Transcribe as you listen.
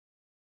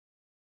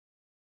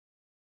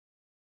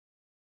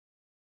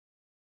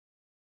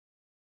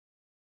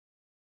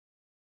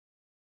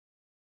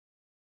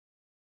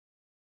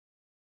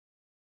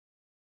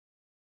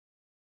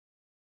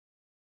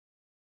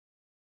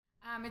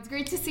It's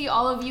great to see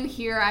all of you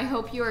here. I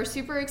hope you are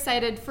super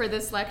excited for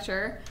this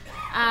lecture.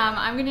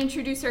 I'm going to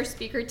introduce our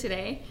speaker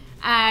today,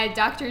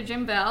 Dr.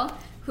 Jim Bell,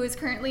 who is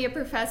currently a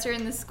professor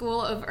in the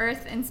School of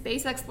Earth and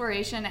Space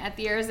Exploration at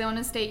the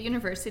Arizona State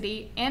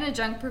University and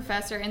adjunct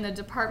professor in the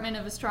Department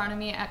of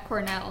Astronomy at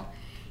Cornell.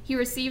 He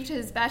received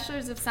his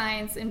Bachelor's of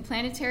Science in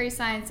Planetary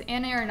Science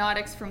and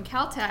Aeronautics from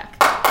Caltech.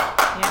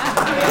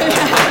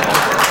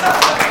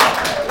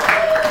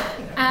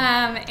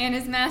 And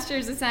his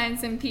Master's of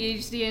Science and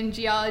PhD in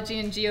Geology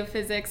and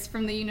Geophysics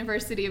from the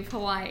University of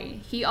Hawaii.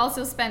 He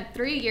also spent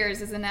 3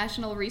 years as a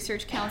National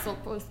Research Council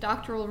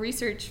postdoctoral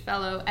research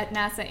fellow at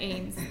NASA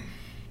Ames.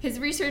 His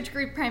research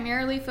group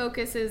primarily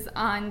focuses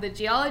on the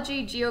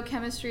geology,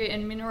 geochemistry,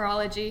 and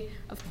mineralogy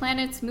of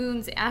planets,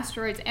 moons,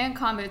 asteroids, and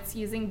comets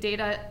using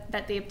data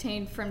that they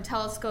obtained from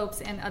telescopes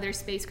and other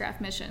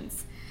spacecraft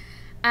missions.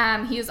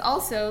 He is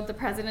also the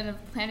president of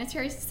the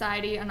Planetary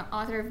Society and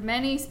author of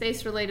many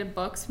space-related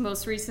books,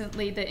 most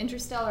recently The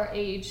Interstellar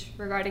Age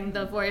regarding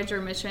the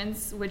Voyager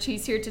missions, which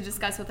he's here to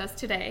discuss with us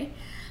today.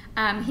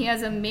 He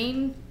has a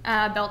main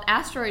belt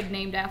asteroid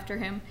named after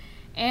him,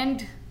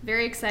 and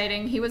very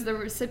exciting, he was the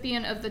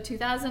recipient of the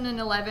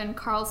 2011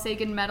 Carl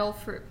Sagan Medal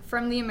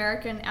from the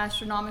American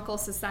Astronomical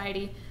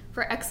Society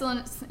for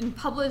excellence in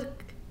public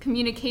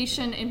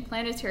communication in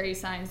planetary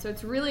science. So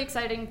it's really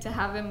exciting to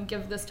have him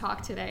give this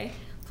talk today.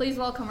 Please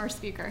welcome our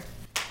speaker.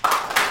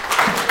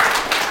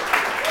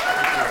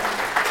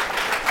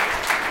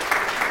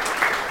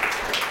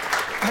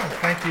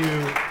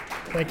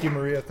 Thank you,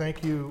 Maria.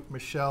 Thank you,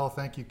 Michelle.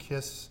 Thank you,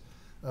 KISS,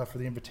 for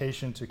the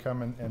invitation to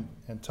come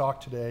and talk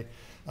today.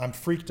 I'm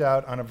freaked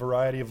out on a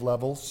variety of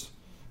levels.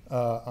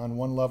 On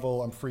one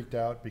level, I'm freaked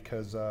out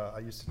because I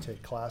used to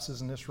take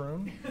classes in this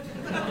room.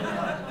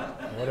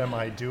 What am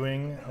I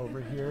doing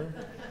over here?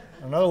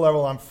 On another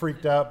level, I'm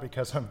freaked out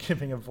because I'm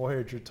giving a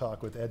Voyager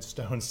talk with Ed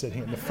Stone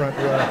sitting in the front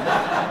row.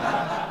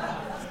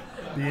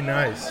 Be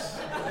nice.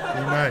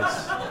 Be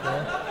nice.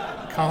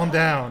 Okay? Calm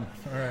down.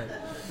 All right.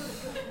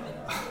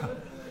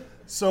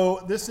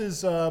 So this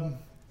is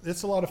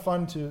it's a lot of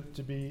fun to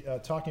be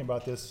talking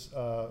about this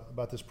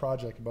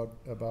project,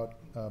 about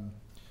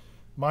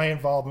my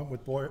involvement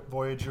with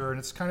Voyager, and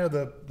it's kind of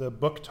the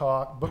book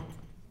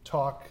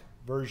talk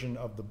version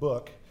of the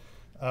book.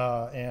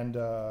 And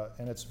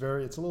it's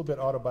a little bit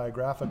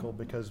autobiographical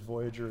because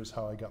Voyager is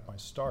how I got my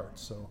start.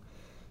 So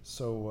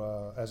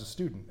as a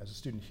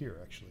student here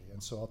actually,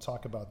 and so I'll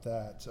talk about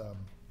that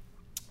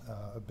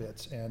a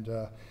bit,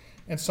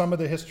 and some of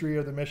the history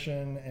of the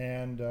mission,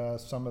 and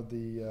some of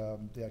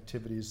the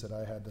activities that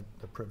I had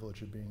the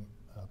privilege of being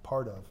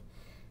part of.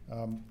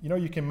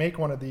 You can make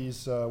one of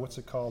these. What's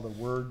it called? A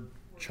word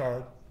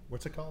chart.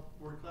 What's it called?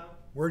 Word cloud.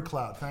 Word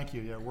cloud. Thank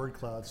you. Yeah, word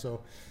cloud.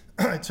 So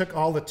I took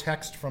all the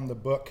text from the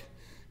book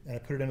and I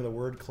put it into the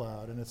word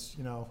cloud, and it's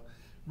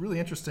really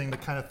interesting the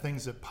kind of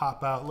things that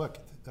pop out. Look,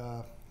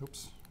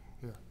 oops,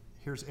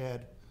 here's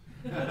Ed.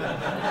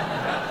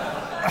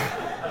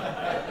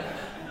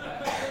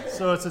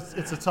 So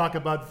it's a talk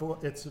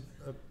about it's a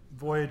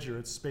Voyager,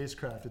 it's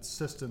spacecraft, it's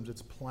systems,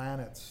 it's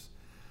planets,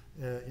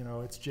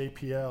 it's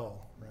JPL,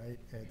 right?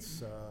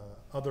 It's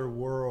other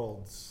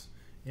worlds,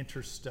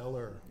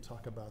 interstellar.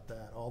 Talk about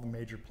that. All the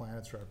major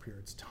planets are up here.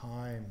 It's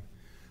time,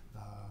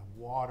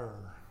 water,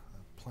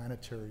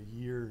 planetary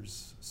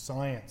years,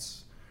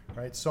 science,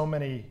 right? So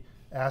many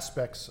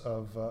aspects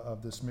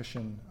of this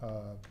mission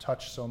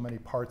touch so many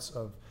parts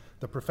of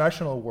the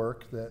professional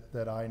work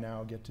that I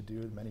now get to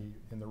do, many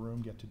in the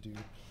room get to do,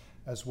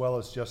 as well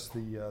as just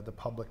the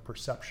public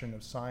perception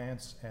of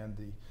science and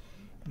the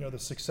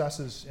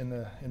successes in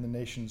the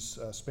nation's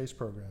space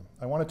program.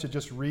 I wanted to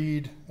just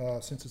read,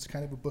 since it's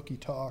kind of a booky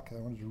talk, I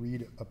wanted to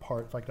read a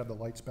part. If I could have the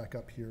lights back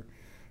up here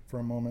for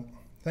a moment.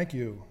 Thank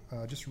you.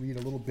 Just read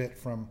a little bit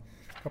from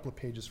a couple of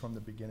pages from the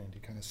beginning to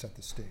kind of set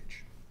the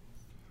stage.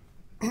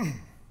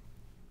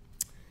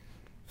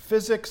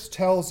 Physics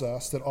tells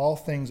us that all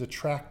things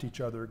attract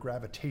each other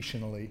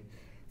gravitationally,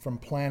 from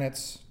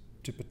planets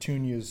to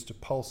petunias to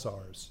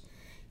pulsars,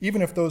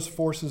 even if those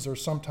forces are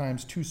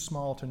sometimes too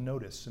small to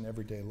notice in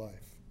everyday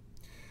life.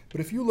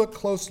 But if you look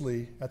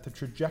closely at the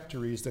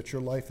trajectories that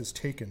your life has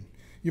taken,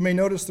 you may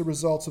notice the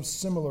results of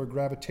similar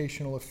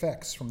gravitational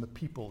effects from the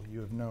people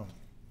you have known.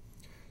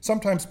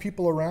 Sometimes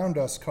people around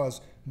us cause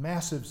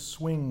massive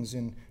swings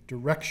in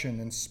direction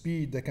and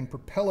speed that can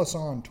propel us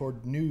on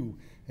toward new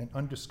and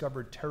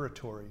undiscovered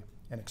territory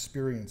and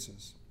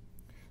experiences.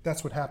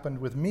 That's what happened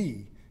with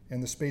me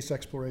and the space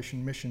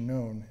exploration mission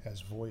known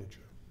as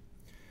Voyager.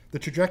 The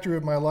trajectory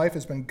of my life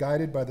has been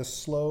guided by the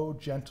slow,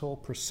 gentle,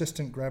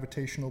 persistent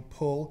gravitational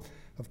pull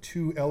of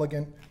two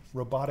elegant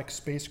robotic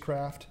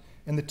spacecraft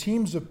and the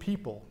teams of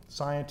people,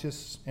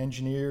 scientists,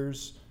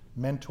 engineers,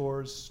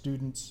 mentors,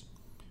 students,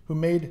 who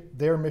made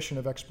their mission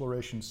of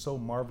exploration so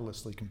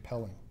marvelously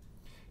compelling.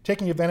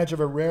 Taking advantage of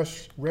a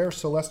rare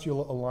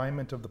celestial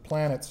alignment of the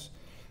planets,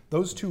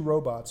 those two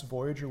robots,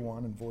 Voyager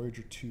 1 and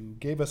Voyager 2,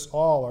 gave us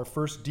all our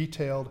first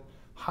detailed,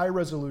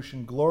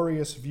 high-resolution,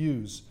 glorious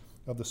views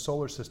of the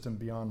solar system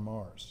beyond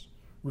Mars.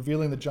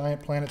 revealing the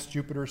giant planets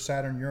Jupiter,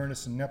 Saturn,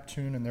 Uranus, and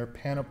Neptune and their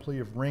panoply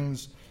of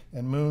rings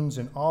and moons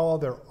in all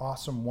their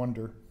awesome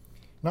wonder,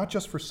 not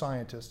just for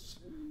scientists,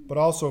 but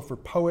also for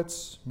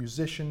poets,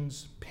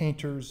 musicians,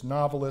 painters,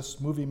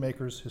 novelists, movie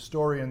makers,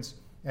 historians,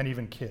 and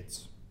even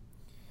kids.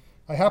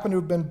 I happen to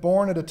have been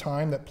born at a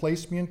time that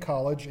placed me in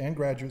college and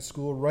graduate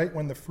school right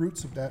when the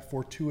fruits of that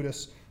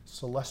fortuitous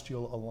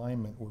celestial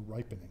alignment were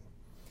ripening.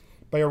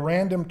 By a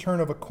random turn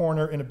of a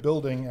corner in a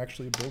building,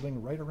 actually a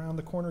building right around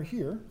the corner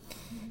here,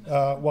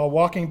 while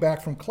walking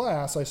back from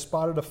class, I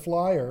spotted a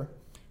flyer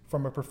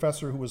from a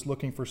professor who was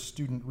looking for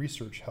student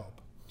research help.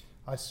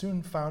 I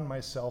soon found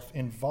myself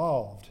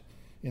involved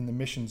in the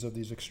missions of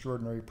these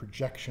extraordinary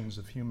projections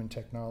of human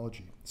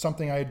technology,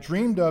 something I had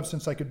dreamed of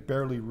since I could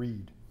barely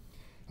read.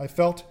 I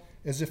felt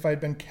as if I had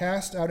been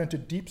cast out into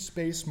deep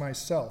space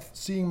myself,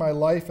 seeing my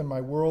life and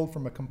my world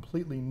from a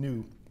completely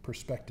new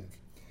perspective.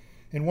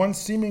 In one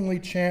seemingly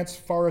chance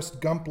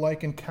Forrest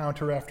Gump-like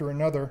encounter after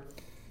another,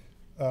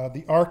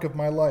 the arc of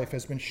my life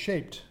has been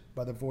shaped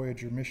by the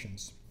Voyager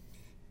missions.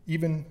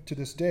 Even to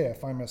this day, I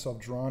find myself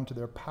drawn to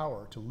their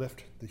power to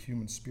lift the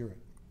human spirit.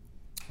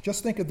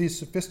 Just think of these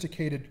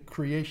sophisticated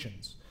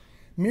creations,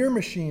 mere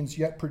machines,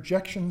 yet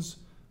projections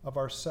of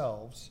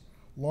ourselves,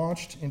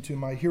 launched into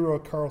my hero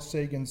Carl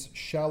Sagan's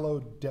shallow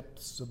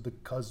depths of the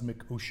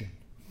cosmic ocean.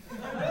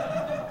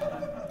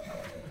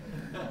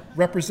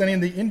 Representing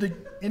the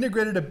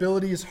integrated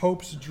abilities,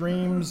 hopes,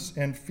 dreams,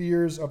 and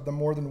fears of the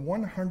more than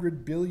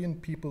 100 billion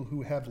people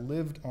who have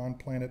lived on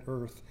planet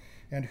Earth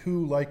and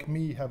who, like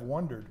me, have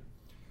wondered,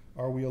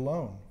 are we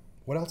alone?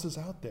 What else is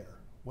out there?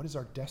 What is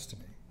our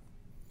destiny?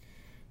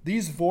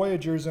 These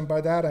Voyagers, and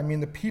by that I mean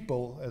the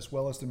people as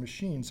well as the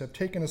machines, have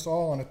taken us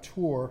all on a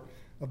tour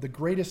of the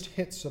greatest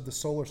hits of the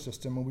solar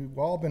system, and we've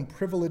all been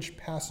privileged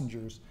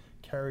passengers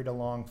carried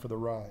along for the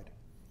ride.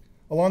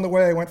 Along the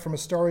way, I went from a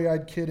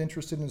starry-eyed kid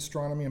interested in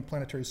astronomy and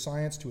planetary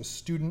science to a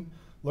student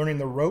learning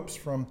the ropes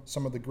from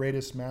some of the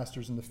greatest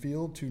masters in the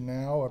field to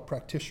now a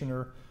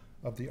practitioner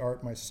of the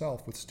art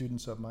myself with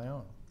students of my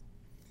own.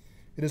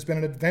 It has been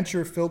an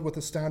adventure filled with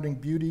astounding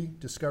beauty,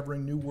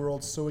 discovering new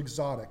worlds so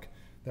exotic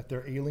that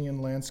their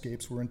alien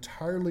landscapes were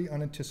entirely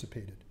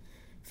unanticipated,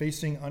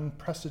 facing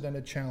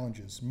unprecedented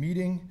challenges,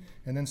 meeting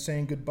and then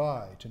saying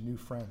goodbye to new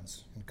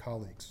friends and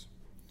colleagues.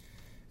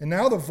 And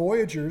now the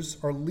Voyagers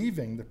are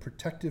leaving the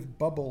protective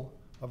bubble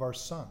of our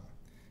sun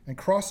and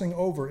crossing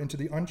over into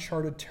the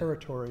uncharted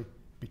territory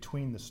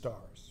between the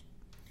stars.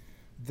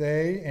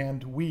 They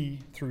and we,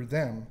 through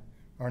them,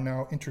 are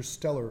now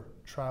interstellar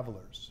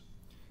travelers.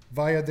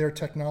 Via their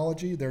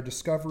technology, their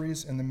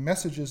discoveries, and the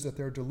messages that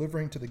they're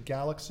delivering to the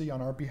galaxy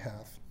on our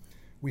behalf,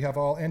 we have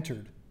all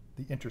entered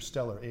the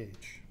interstellar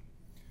age.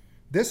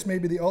 This may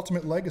be the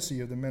ultimate legacy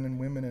of the men and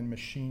women and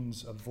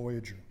machines of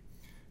Voyager.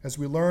 As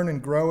we learn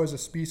and grow as a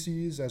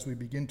species, as we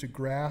begin to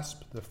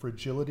grasp the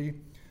fragility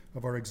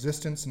of our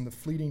existence and the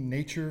fleeting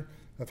nature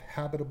of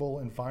habitable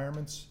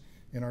environments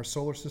in our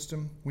solar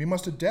system, we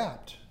must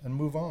adapt and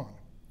move on.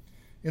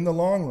 In the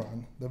long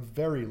run, the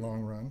very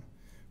long run,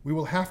 we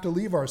will have to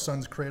leave our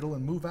sun's cradle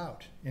and move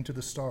out into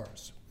the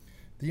stars.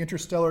 The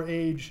interstellar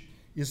age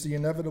is the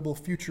inevitable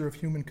future of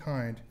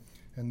humankind,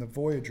 and the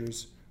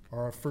Voyagers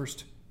are our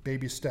first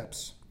baby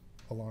steps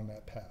along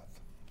that path.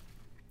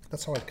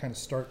 That's how I kind of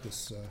start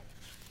this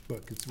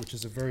book, which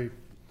is a very,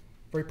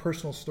 very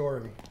personal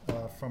story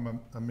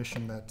from a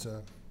mission that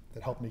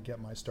helped me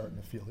get my start in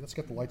the field. Let's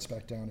get the lights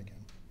back down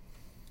again.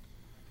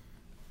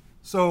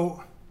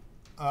 So,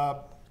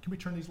 can we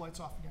turn these lights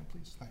off again,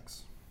 please?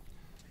 Thanks.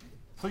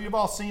 So you've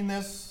all seen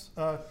this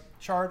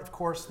chart, of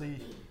course,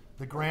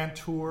 the grand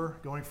tour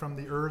going from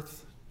the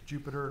Earth,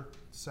 Jupiter,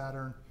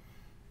 Saturn,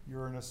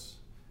 Uranus,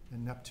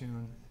 and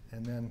Neptune,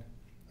 and then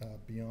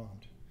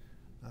beyond.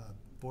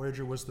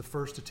 Voyager was the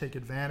first to take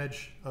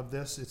advantage of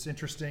this. It's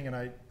interesting, and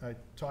I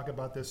talk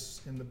about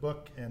this in the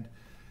book, and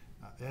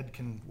Ed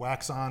can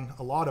wax on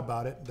a lot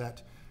about it,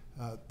 that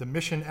the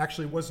mission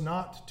actually was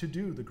not to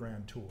do the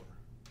grand tour,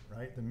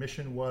 right? The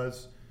mission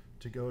was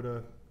to go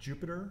to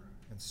Jupiter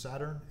and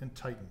Saturn and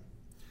Titan.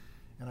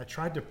 And I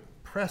tried to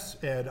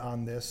press Ed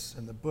on this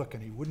in the book,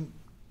 and he wouldn't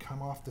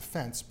come off the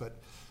fence,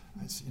 but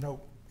I said, you know,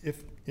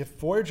 if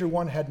Voyager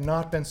 1 had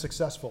not been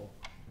successful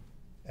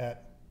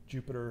at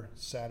Jupiter,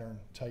 Saturn,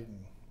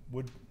 Titan,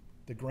 would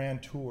the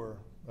grand tour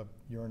of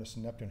Uranus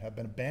and Neptune have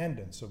been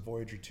abandoned so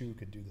Voyager 2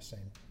 could do the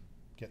same,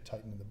 get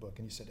Titan in the book?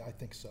 And he said, I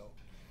think so.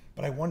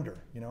 But I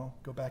wonder, you know,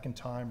 go back in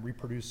time,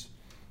 reproduce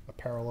a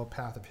parallel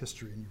path of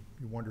history, and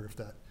you wonder if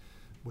that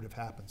would have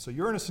happened. So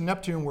Uranus and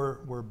Neptune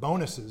were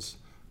bonuses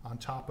on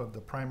top of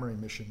the primary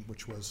mission,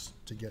 which was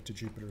to get to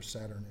Jupiter,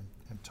 Saturn,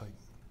 and Titan.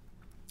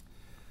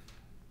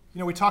 You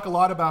know, we talk a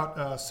lot about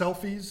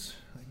selfies,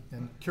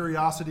 and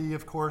Curiosity,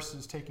 of course,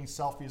 is taking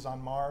selfies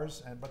on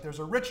Mars, but there's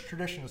a rich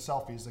tradition of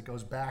selfies that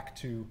goes back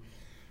to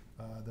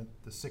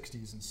the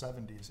 60s and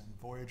 70s, and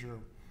Voyager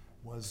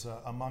was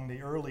among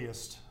the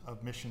earliest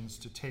of missions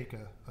to take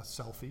a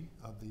selfie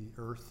of the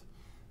Earth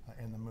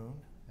and the Moon,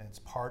 and it's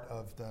part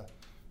of the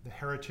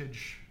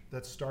heritage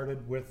that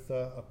started with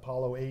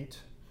Apollo 8,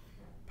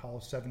 Apollo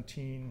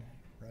 17,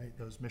 right?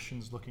 Those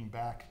missions looking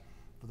back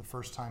for the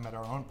first time at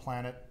our own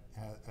planet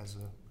as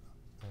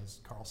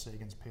Carl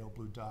Sagan's pale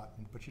blue dot.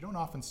 But you don't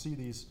often see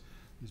these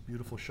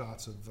beautiful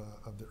shots of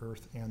the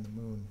Earth and the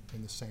Moon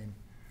in the same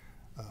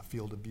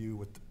field of view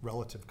with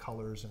relative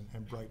colors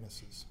and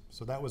brightnesses.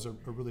 So that was a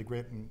really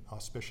great and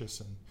auspicious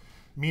and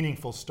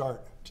meaningful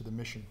start to the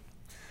mission.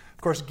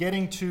 Of course,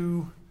 getting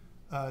to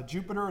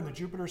Jupiter and the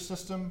Jupiter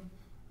system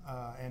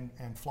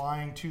and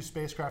flying 2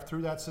 spacecraft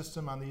through that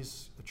system on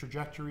these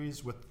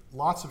trajectories with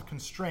lots of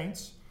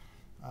constraints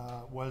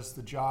was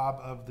the job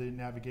of the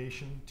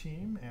navigation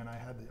team, and I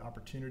had the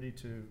opportunity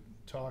to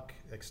talk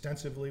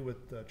extensively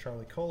with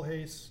Charlie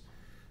Kohlhase,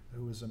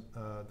 who was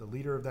the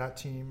leader of that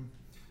team.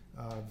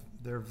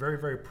 They're very,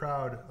 very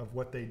proud of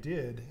what they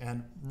did,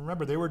 and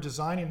remember, they were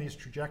designing these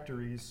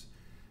trajectories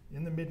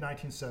in the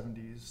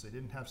mid-1970s. They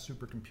didn't have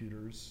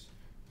supercomputers.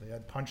 They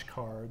had punch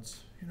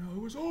cards. You know,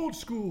 it was old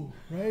school,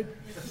 right?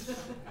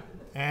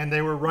 And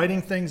they were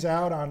writing things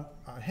out on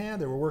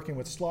hand. They were working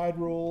with slide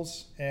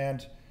rules,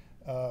 and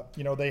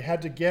you know, they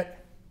had to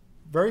get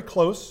very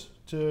close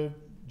to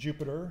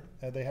Jupiter.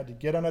 They had to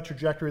get on a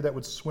trajectory that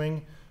would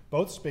swing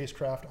both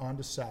spacecraft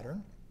onto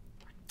Saturn.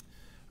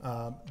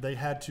 They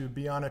had to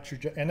be on a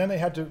trajectory, and then they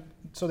had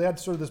sort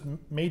of this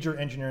major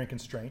engineering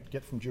constraint,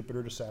 get from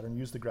Jupiter to Saturn,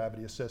 use the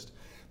gravity assist.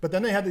 But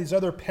then they had these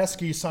other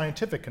pesky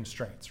scientific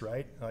constraints,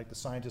 right? Like the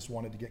scientists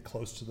wanted to get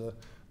close to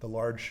the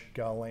large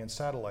Galilean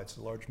satellites,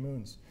 the large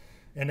moons.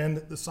 And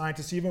then the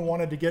scientists even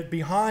wanted to get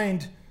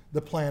behind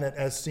the planet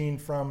as seen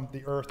from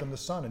the Earth and the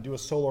Sun and do a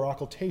solar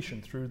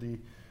occultation through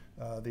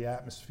the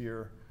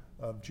atmosphere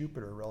of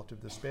Jupiter relative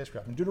to the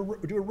spacecraft, and do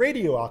a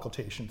radio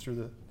occultation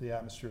through the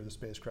atmosphere of the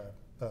spacecraft,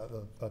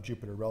 of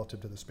Jupiter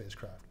relative to the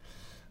spacecraft.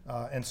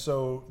 And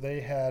so they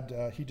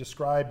had, he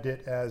described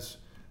it as,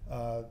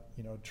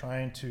 you know,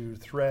 trying to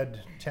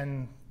thread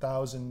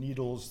 10,000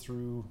 needles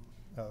through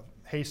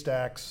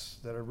haystacks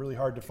that are really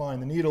hard to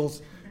find the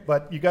needles,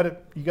 but you got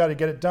to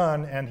get it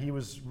done. And he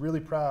was really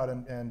proud,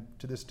 and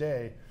to this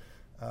day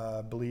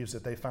believes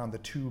that they found the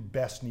 2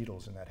 best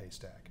needles in that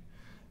haystack.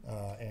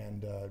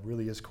 And it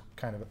really is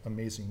kind of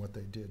amazing what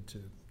they did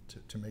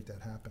to make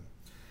that happen.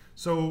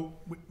 So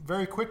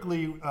very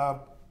quickly,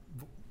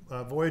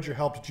 Voyager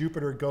helped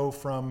Jupiter go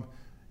from,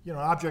 you know,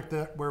 an object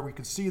where we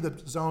could see the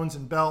zones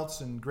and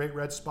belts and great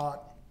red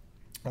spot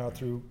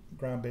through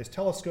ground-based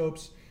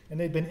telescopes, and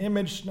they'd been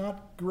imaged,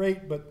 not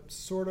great, but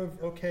sort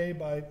of okay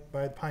by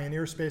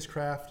Pioneer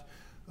spacecraft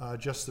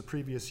just the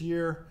previous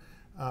year.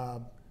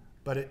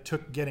 But it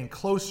took getting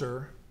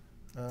closer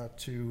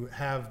to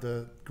have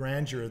the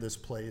grandeur of this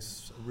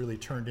place really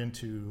turned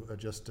into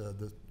just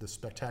the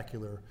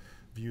spectacular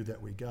view that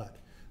we got.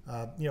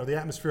 You know, the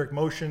atmospheric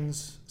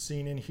motions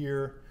seen in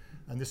here,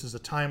 and this is a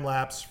time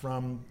lapse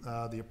from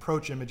the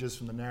approach images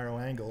from the narrow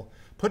angle,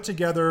 put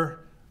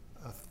together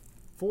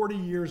 40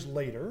 years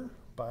later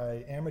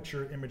by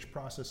amateur image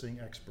processing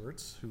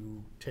experts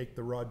who take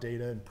the raw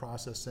data and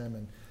process them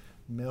and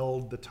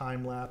meld the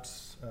time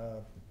lapse.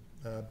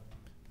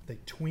 They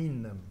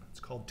tween them. It's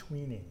called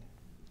tweening.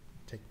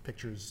 Take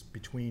pictures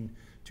between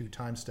 2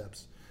 time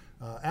steps.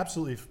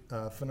 Absolutely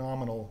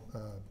phenomenal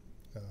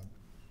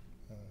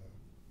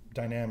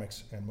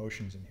dynamics and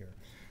motions in here.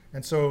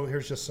 And so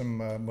here's just some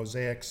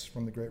mosaics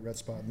from the Great Red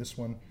Spot. And this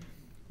one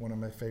of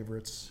my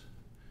favorites.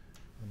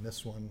 And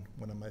this one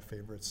of my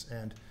favorites.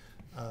 And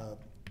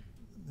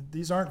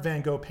these aren't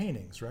Van Gogh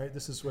paintings, right?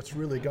 This is what's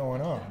really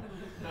going on.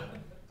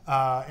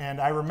 And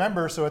I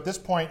remember, so at this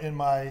point in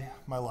my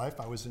life,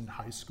 I was in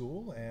high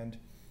school, and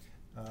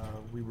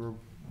we were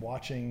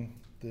watching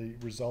the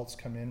results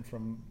come in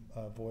from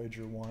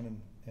Voyager 1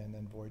 and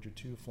then Voyager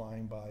 2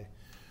 flying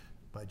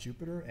by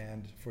Jupiter.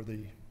 And for the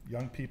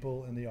young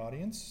people in the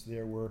audience,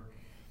 there were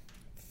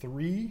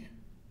 3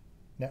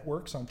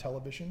 networks on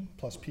television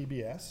plus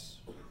PBS.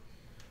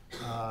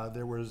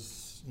 There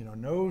was, you know,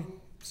 no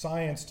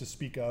science to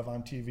speak of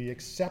on TV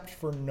except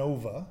for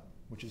Nova,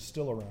 which is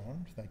still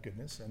around, thank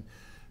goodness.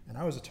 And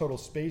I was a total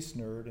space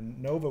nerd,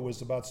 and Nova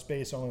was about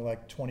space only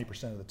like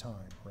 20% of the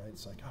time, right?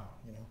 It's like, oh,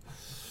 you know.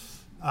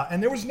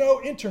 And there was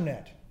no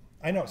internet.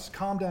 I know,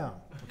 calm down,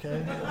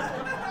 okay?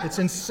 It's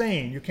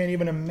insane. You can't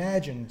even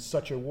imagine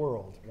such a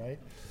world, right?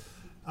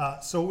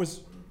 So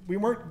we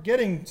weren't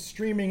getting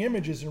streaming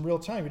images in real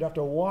time. You'd have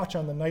to watch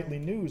on the nightly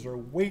news or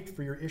wait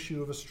for your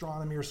issue of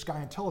Astronomy or Sky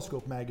and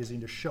Telescope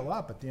magazine to show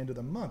up at the end of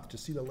the month to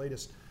see the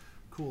latest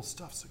cool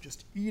stuff. So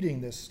just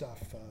eating this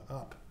stuff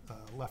up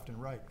left and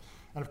right.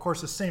 And of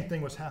course, the same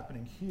thing was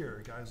happening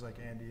here. Guys like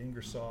Andy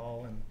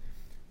Ingersoll and,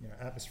 you know,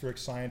 atmospheric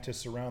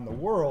scientists around the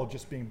world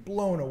just being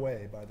blown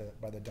away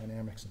by the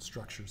dynamics and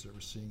structures that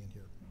we're seeing in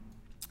here.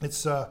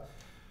 It's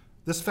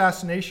this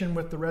fascination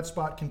with the red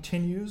spot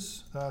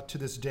continues to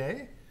this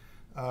day.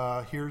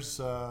 Here's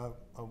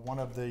one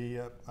of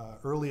the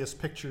earliest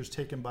pictures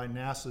taken by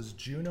NASA's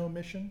Juno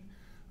mission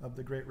of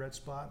the Great Red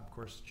Spot. Of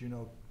course,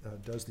 Juno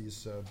does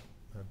these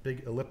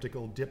big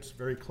elliptical dips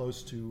very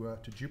close to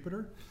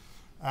Jupiter.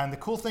 And the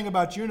cool thing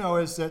about Juno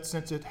is that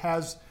since it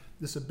has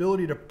this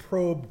ability to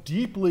probe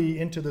deeply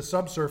into the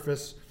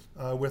subsurface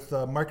with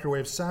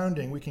microwave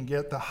sounding, we can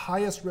get the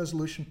highest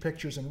resolution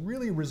pictures and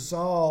really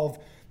resolve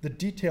the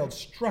detailed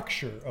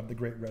structure of the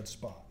Great Red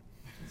Spot.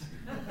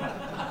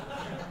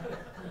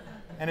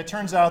 And it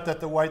turns out that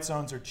the white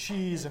zones are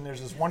cheese, and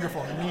there's this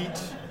wonderful meat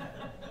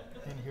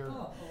in here.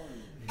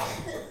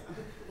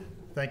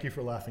 Thank you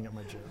for laughing at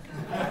my joke.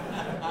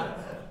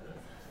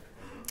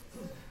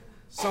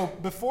 So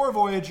before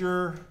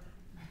Voyager,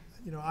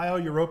 Io,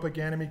 Europa,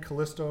 Ganymede,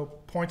 Callisto,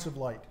 points of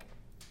light.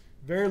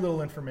 Very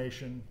little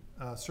information,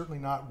 certainly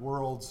not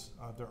worlds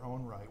of their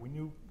own right. We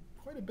knew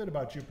quite a bit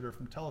about Jupiter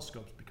from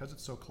telescopes because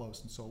it's so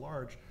close and so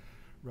large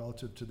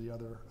relative to the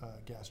other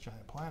gas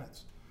giant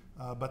planets.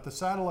 But the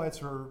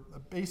satellites are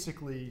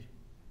basically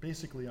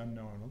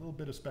unknown. A little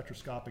bit of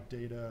spectroscopic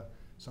data,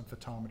 some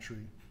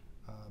photometry,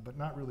 but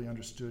not really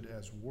understood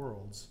as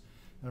worlds.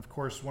 And of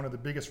course, one of the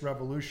biggest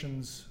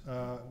revolutions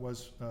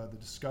was the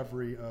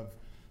discovery of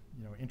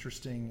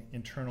interesting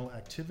internal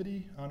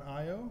activity on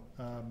Io.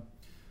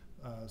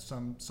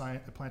 Some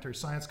planetary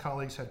science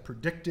colleagues had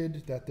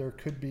predicted that there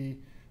could be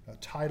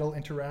tidal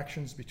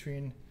interactions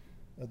between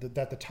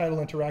that the tidal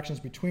interactions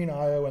between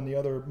Io and the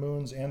other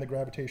moons and the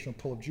gravitational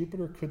pull of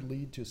Jupiter could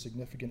lead to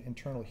significant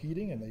internal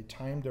heating, and they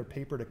timed their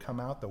paper to come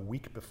out the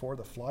week before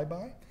the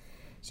flyby.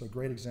 So a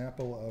great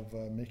example of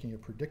making a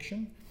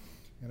prediction.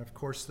 And of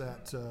course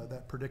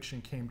that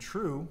prediction came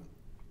true.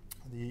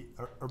 The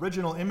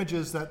original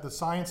images that the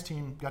science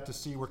team got to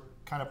see were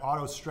kind of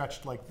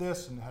auto-stretched like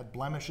this and had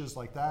blemishes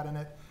like that in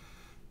it.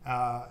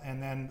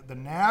 And then the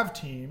NAV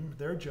team,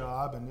 their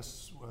job, and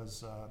this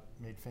was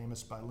made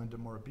famous by Linda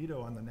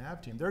Morabito on the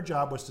NAV team, their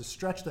job was to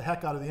stretch the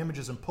heck out of the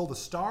images and pull the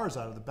stars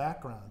out of the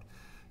background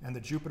and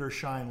the Jupiter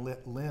shine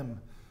lit limb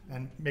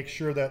and make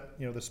sure that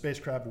the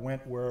spacecraft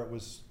went where it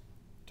was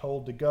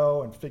told to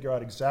go and figure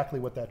out exactly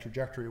what that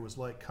trajectory was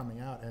like coming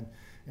out.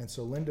 And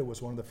so Linda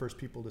was one of the first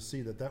people to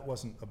see that that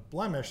wasn't a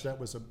blemish, that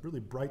was a really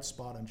bright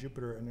spot on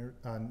Jupiter and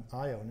on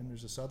Io. And then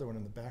there's this other one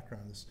in the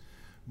background, this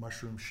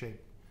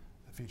mushroom-shaped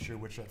feature,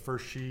 which at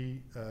first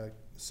she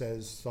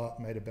thought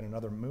might have been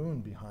another moon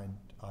behind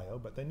Io,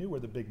 but they knew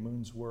where the big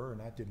moons were, and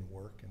that didn't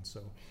work. And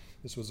so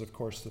this was, of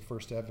course, the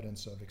first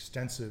evidence of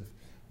extensive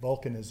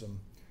volcanism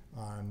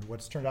on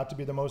what's turned out to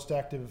be the most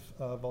active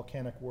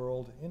volcanic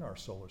world in our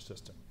solar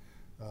system.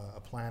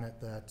 A planet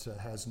that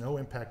has no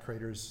impact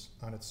craters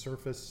on its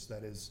surface,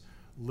 that is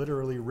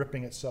literally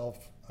ripping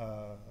itself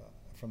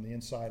from the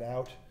inside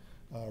out,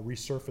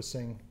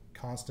 resurfacing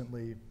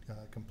constantly,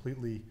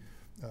 completely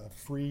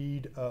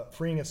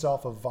freeing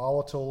itself of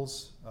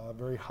volatiles,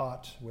 very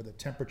hot, where the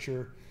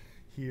temperature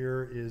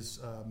here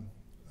is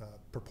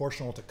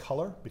proportional to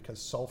color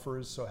because sulfur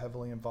is so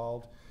heavily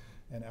involved,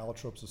 and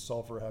allotropes of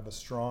sulfur have a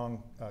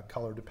strong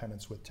color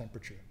dependence with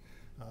temperature.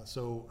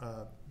 So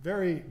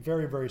very,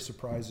 very, very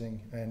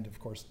surprising and, of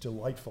course,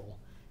 delightful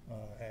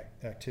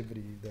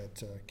activity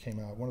that came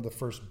out. One of the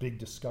first big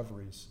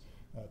discoveries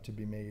to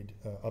be made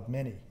of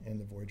many in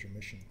the Voyager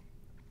mission.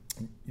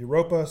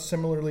 Europa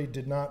similarly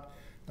did not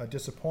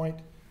disappoint,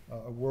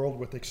 a world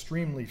with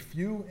extremely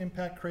few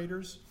impact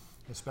craters,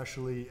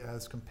 especially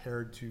as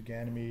compared to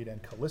Ganymede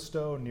and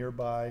Callisto,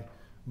 nearby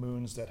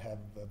moons that have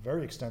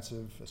very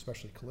extensive,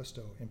 especially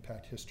Callisto,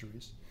 impact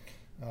histories.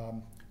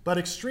 But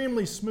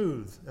extremely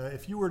smooth.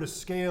 If you were to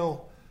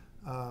scale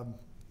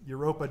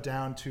Europa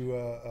down to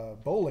a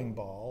bowling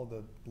ball,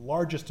 the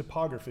largest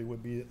topography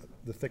would be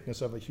the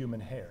thickness of a human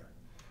hair,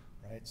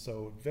 right?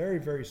 So very,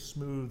 very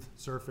smooth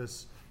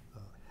surface,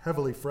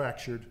 heavily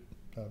fractured,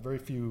 very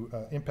few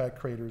impact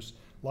craters,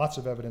 lots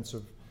of evidence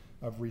of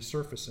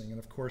resurfacing. And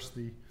of course,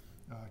 the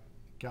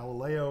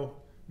Galileo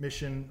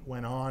mission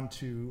went on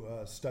to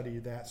study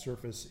that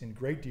surface in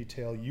great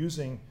detail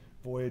using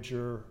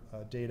Voyager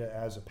data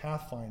as a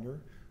pathfinder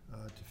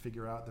to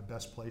figure out the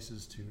best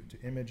places to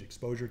image,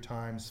 exposure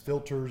times,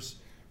 filters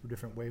for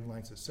different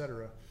wavelengths, et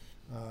cetera,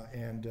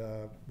 and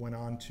went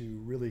on to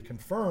really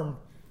confirm,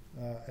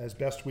 as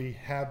best we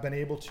have been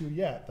able to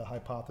yet, the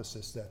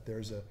hypothesis that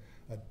there's a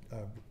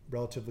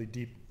relatively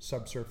deep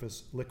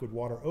subsurface liquid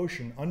water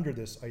ocean under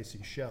this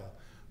icy shell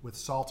with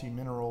salty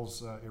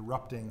minerals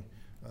erupting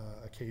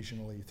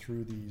occasionally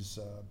through these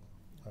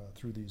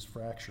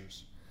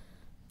fractures.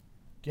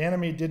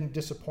 Ganymede didn't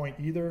disappoint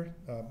either.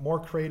 More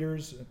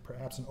craters,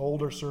 perhaps an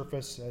older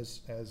surface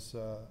as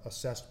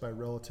assessed by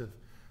relative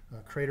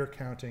crater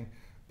counting,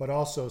 but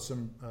also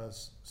some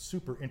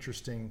super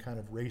interesting kind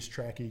of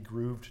racetracky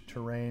grooved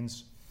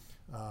terrains.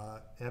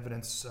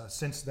 Evidence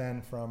since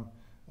then from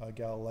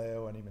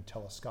Galileo and even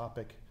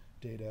telescopic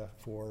data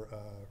for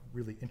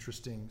really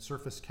interesting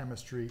surface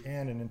chemistry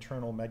and an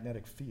internal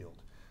magnetic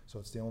field. So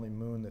it's the only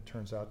moon that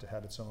turns out to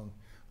have its own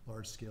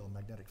large-scale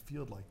magnetic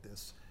field like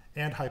this,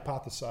 and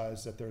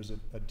hypothesized that there's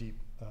a deep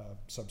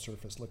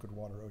subsurface liquid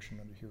water ocean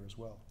under here as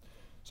well.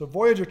 So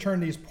Voyager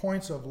turned these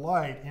points of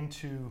light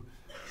into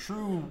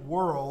true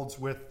worlds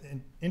with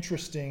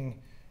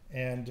interesting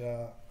and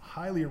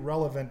highly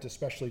relevant,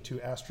 especially to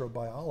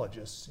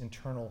astrobiologists,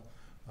 internal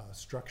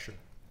structure.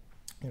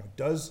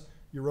 Does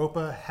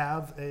Europa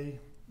have a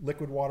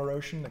liquid water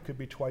ocean that could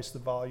be twice the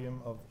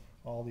volume of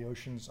all the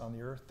oceans on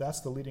the Earth.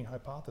 That's the leading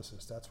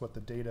hypothesis. That's what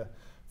the data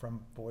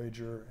from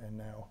Voyager and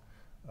now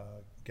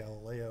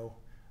Galileo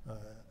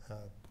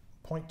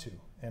point to.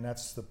 And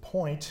that's the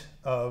point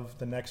of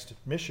the next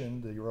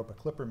mission, the Europa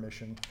Clipper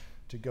mission,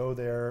 to go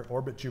there,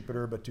 orbit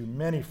Jupiter, but do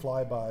many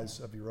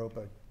flybys of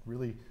Europa,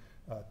 really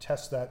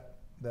test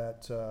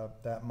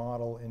that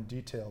model in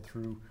detail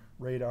through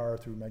radar,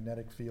 through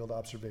magnetic field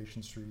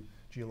observations, through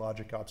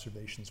geologic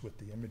observations with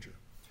the imager.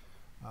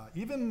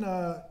 Even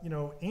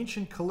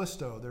ancient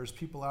Callisto, there's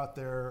people out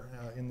there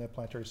in the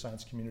planetary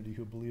science community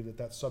who believe that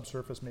that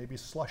subsurface may be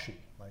slushy,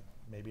 like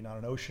maybe not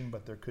an ocean,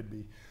 but there could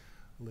be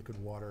liquid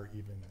water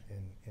even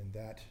in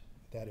that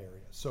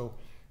area. So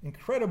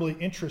incredibly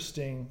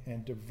interesting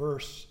and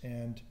diverse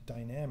and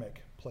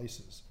dynamic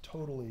places,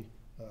 totally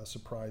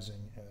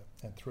surprising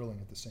and thrilling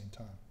at the same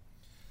time.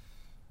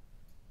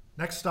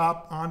 Next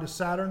stop, on to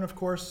Saturn, of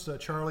course.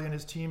 Charlie and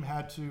his team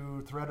had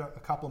to thread a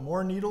couple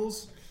more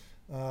needles.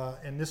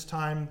 And this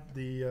time,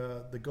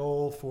 the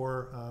goal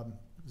for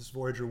this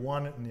Voyager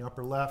 1 in the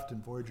upper left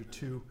and Voyager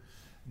 2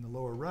 in the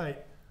lower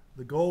right,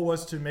 the goal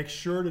was to make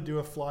sure to do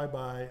a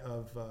flyby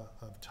of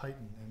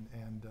Titan.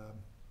 And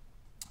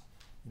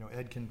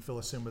Ed can fill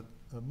us in with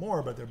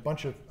more, but there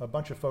are a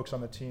bunch of folks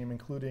on the team,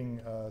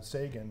 including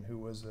Sagan, who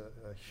was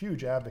a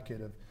huge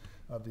advocate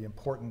of the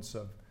importance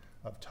of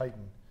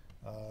Titan.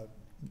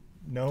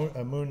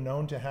 A moon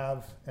known to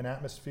have an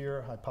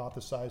atmosphere,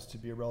 hypothesized to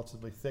be a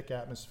relatively thick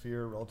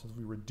atmosphere,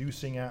 relatively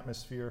reducing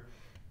atmosphere,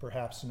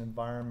 perhaps an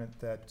environment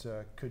that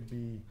could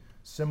be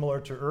similar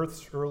to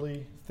Earth's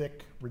early,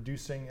 thick,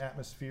 reducing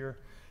atmosphere,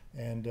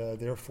 and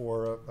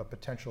therefore a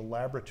potential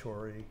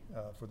laboratory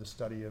for the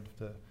study of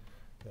the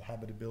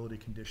habitability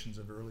conditions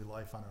of early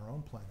life on our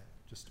own planet,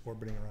 just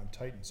orbiting around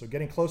Titan. So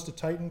getting close to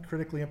Titan,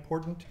 critically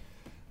important.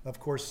 Of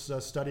course,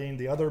 studying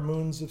the other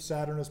moons of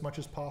Saturn as much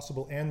as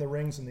possible and the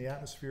rings in the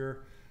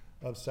atmosphere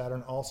of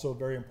Saturn, also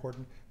very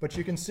important. But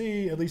you can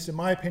see, at least in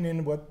my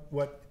opinion,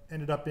 what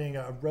ended up being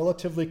a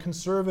relatively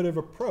conservative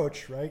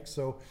approach, right?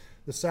 So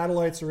the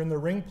satellites are in the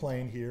ring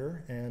plane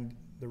here, and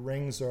the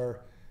rings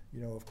are,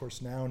 of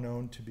course, now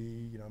known to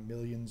be,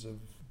 millions of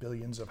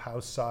billions of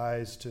house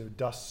size to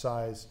dust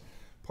size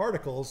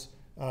particles,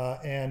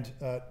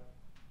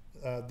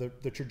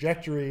 the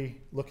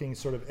trajectory, looking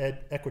sort of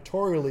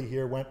equatorially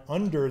here, went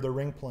under the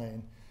ring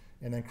plane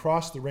and then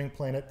crossed the ring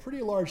plane at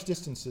pretty large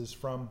distances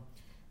from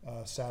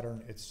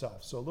Saturn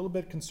itself. So a little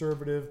bit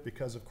conservative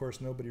because, of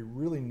course, nobody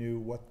really knew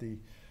what the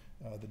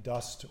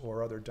dust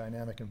or other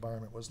dynamic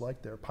environment was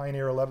like there.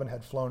 Pioneer 11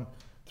 had flown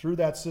through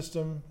that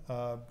system,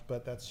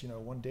 but that's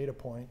one data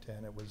point,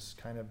 and it was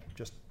kind of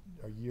just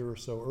a year or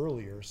so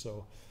earlier.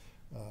 So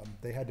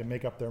they had to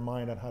make up their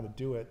mind on how to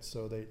do it,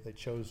 so they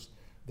chose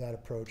that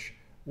approach.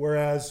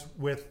 Whereas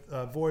with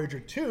Voyager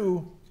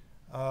 2,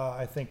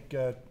 I think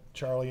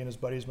Charlie and his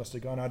buddies must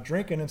have gone out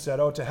drinking and said,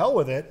 oh, to hell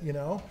with it,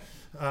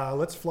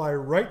 let's fly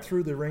right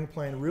through the ring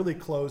plane really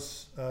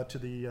close to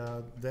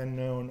the then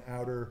known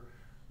outer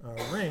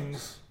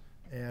rings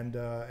and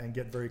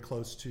get very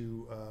close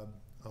to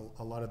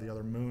a lot of the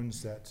other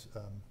moons that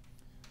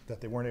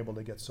they weren't able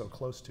to get so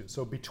close to.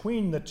 So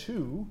between the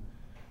two,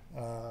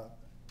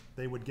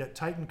 they would get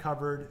Titan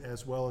covered,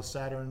 as well as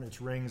Saturn, its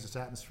rings, its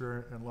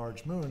atmosphere, and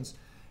large moons.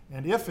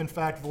 And if, in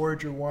fact,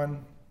 Voyager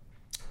 1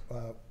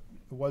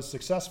 was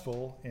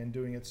successful in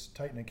doing its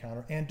Titan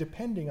encounter, and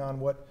depending on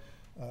what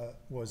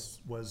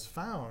was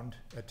found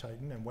at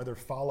Titan and whether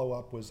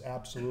follow-up was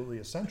absolutely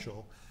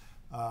essential,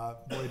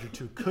 Voyager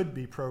 2 could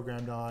be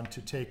programmed on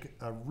to take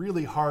a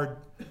really hard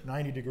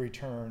 90-degree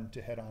turn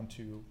to head on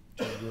to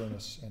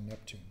Uranus and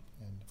Neptune.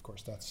 And, of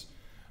course, that's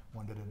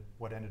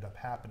what ended up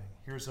happening.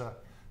 Here's a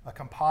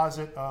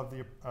composite of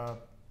the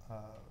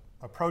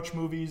approach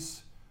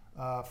movies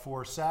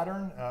for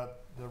Saturn.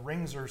 The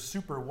rings are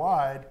super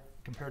wide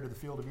compared to the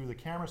field of view of the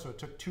camera, so it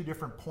took two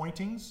different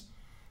pointings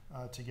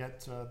to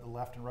get the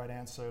left and right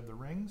hand side of the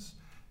rings.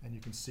 And you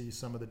can see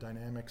some of the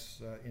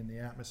dynamics in the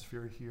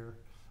atmosphere here,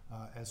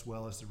 as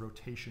well as the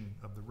rotation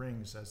of the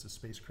rings as the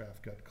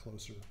spacecraft got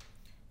closer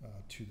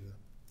to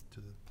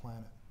the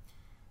planet.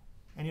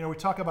 And we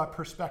talk about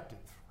perspective,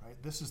 right?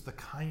 This is the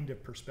kind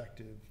of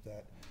perspective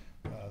that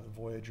the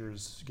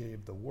Voyagers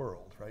gave the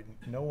world, right?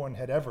 No one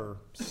had ever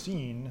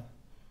seen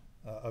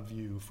a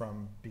view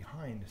from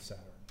behind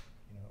Saturn,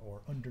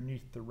 or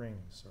underneath the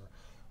rings, or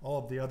all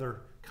of the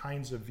other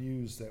kinds of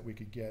views that we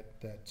could get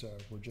that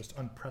were just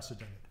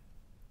unprecedented.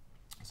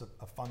 It's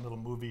a fun little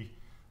movie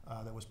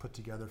that was put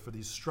together for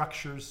these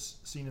structures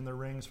seen in the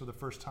rings for the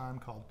first time,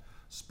 called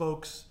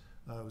spokes.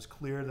 It was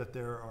clear that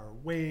there are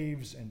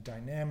waves and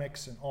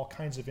dynamics and all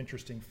kinds of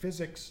interesting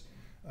physics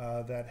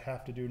that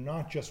have to do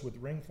not just with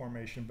ring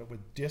formation, but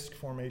with disk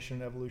formation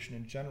and evolution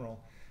in general.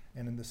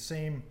 And in the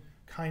same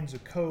kinds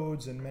of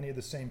codes, and many of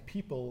the same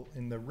people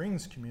in the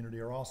rings community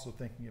are also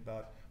thinking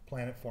about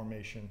planet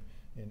formation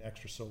in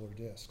extrasolar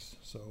disks.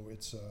 So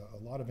it's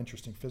a lot of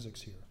interesting physics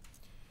here.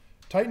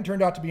 Titan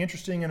turned out to be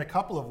interesting in a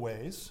couple of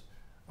ways,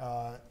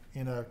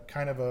 in a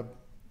kind of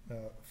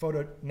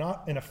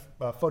not in a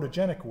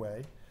photogenic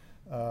way.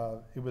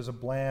 it was a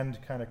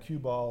bland kind of cue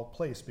ball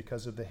place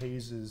because of the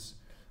hazes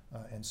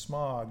and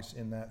smogs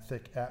in that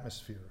thick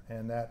atmosphere,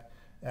 and that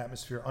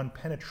atmosphere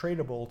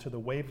unpenetratable to the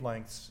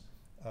wavelengths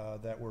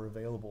that were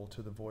available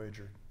to the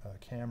Voyager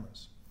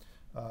cameras.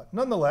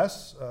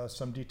 Nonetheless,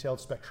 some detailed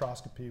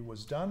spectroscopy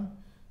was done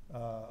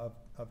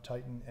of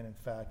Titan, and in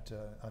fact,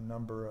 a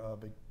number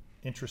of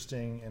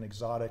interesting and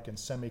exotic and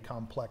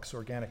semi-complex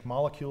organic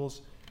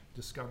molecules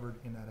discovered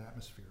in that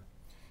atmosphere.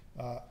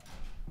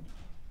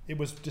 It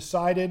was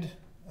decided,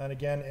 and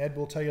again, Ed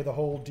will tell you the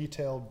whole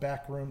detailed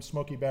backroom,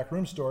 smoky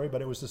backroom story,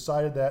 but it was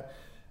decided that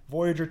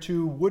Voyager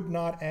 2 would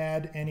not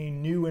add any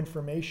new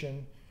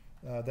information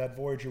that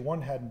Voyager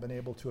 1 hadn't been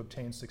able to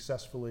obtain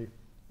successfully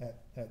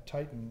at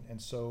Titan,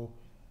 and so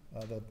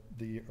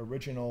the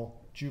original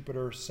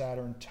Jupiter,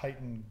 Saturn,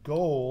 Titan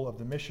goal of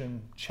the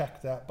mission,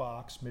 check that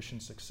box, mission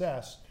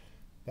success,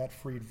 that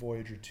freed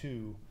Voyager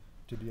 2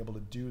 to be able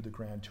to do the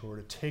grand tour,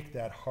 to take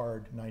that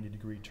hard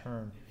 90-degree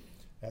turn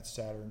at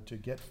Saturn, to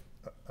get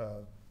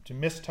to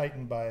miss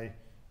Titan by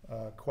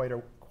quite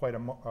a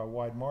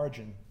wide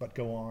margin, but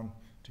go on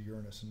to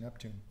Uranus and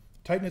Neptune.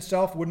 Titan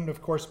itself wouldn't,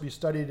 of course, be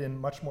studied in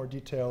much more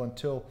detail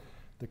until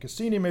the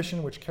Cassini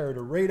mission, which carried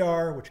a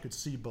radar, which could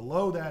see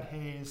below that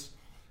haze,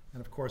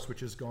 and of course, which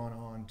has gone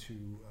on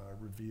to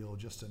reveal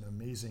just an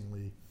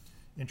amazingly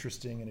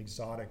interesting and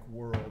exotic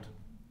world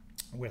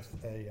with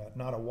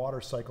not a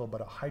water cycle,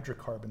 but a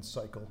hydrocarbon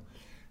cycle,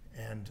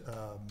 and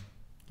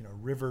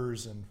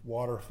rivers and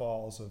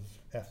waterfalls of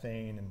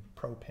ethane and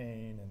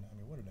propane, and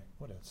I mean,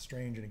 what a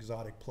strange and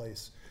exotic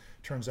place.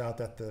 Turns out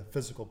that the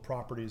physical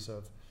properties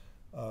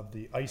of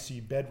the icy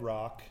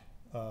bedrock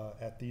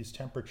at these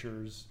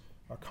temperatures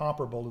are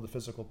comparable to the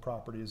physical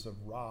properties of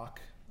rock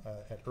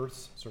at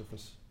Earth's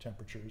surface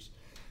temperatures,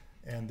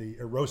 and the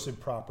erosive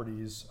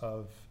properties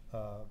of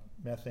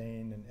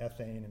methane and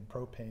ethane and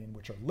propane,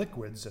 which are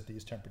liquids at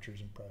these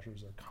temperatures and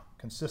pressures, are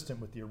consistent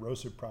with the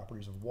erosive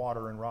properties of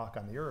water and rock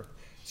on the Earth.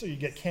 So you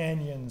get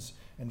canyons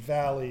and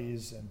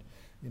valleys and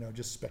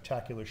just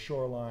spectacular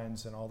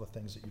shorelines and all the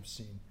things that you've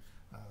seen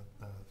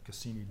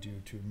Cassini do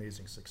to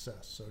amazing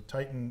success. So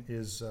Titan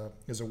is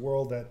a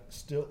world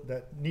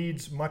that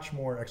needs much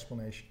more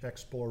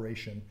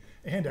exploration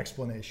and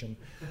explanation,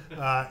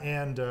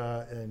 and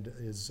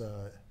is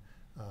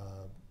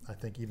I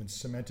think even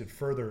cemented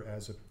further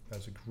as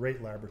a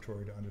great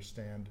laboratory to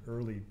understand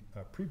early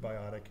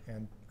prebiotic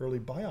and early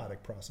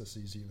biotic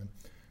processes even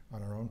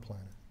on our own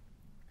planet.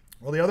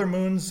 Well, the other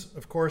moons,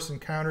 of course,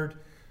 encountered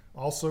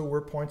also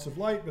were points of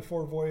light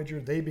before Voyager.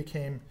 They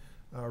became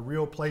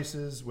real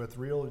places with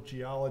real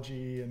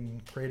geology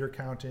and crater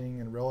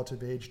counting and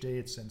relative age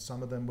dates, and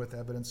some of them with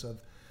evidence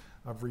of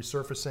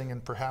resurfacing,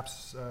 and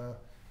perhaps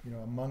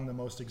among the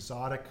most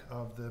exotic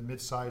of the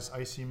mid-sized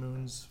icy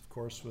moons, of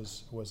course,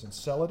 was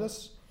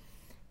Enceladus.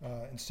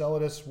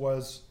 Enceladus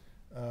was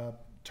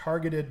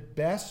targeted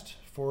best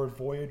for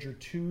Voyager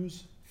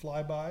 2's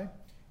flyby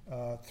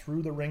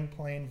through the ring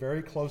plane,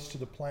 very close to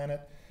the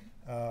planet.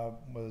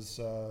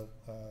 Was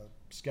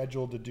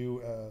scheduled to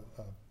do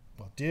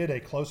did a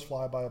close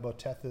flyby above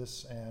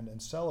Tethys and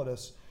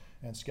Enceladus,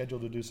 and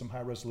scheduled to do some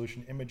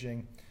high-resolution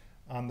imaging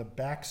on the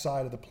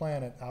backside of the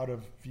planet out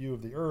of view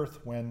of the Earth,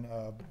 when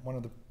one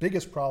of the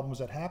biggest problems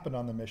that happened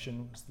on the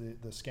mission was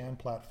the scan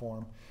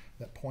platform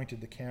that pointed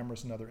the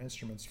cameras and other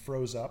instruments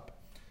froze up.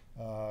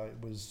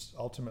 It was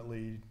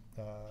ultimately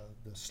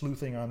the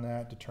sleuthing on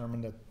that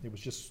determined that it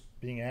was just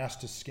being asked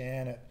to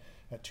scan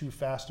at too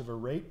fast of a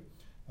rate.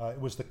 It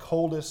was the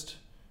coldest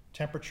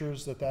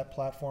temperatures that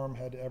platform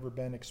had ever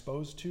been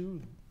exposed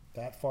to,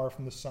 that far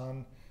from the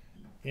sun,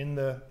 in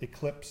the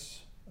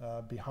eclipse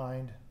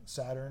behind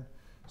Saturn.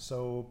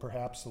 So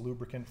perhaps the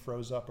lubricant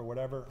froze up or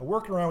whatever. A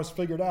workaround was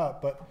figured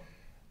out, but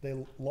they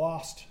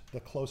lost the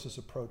closest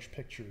approach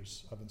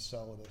pictures of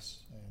Enceladus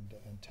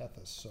and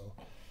Tethys. So,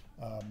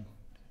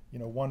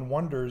 one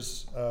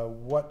wonders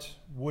what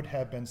would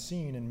have been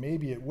seen, and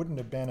maybe it wouldn't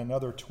have been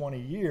another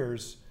 20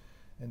 years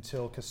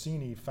until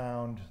Cassini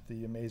found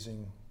the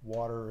amazing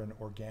water and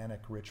organic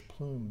rich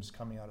plumes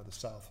coming out of the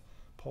South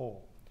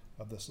Pole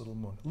of this little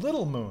moon.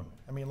 Little moon,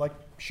 I mean, like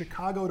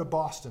Chicago to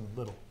Boston,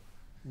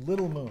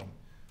 little moon.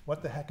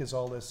 What the heck is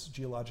all this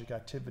geologic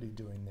activity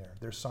doing there?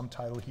 There's some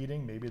tidal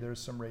heating, maybe there's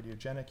some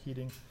radiogenic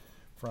heating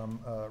from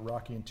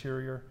rocky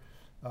interior.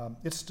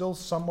 It's still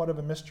somewhat of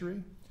a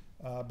mystery,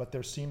 but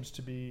there seems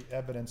to be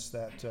evidence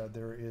that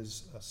there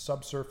is a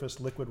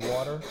subsurface liquid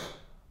water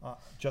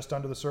just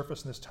under the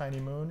surface in this tiny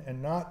moon, and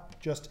not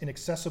just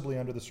inaccessibly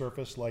under the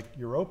surface like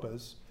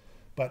Europa's,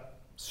 but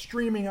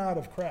streaming out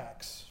of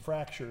cracks,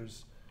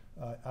 fractures,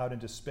 out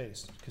into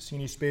space.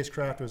 Cassini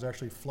spacecraft was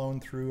actually flown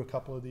through a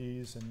couple of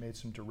these and made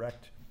some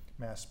direct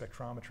mass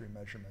spectrometry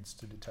measurements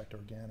to detect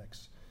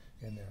organics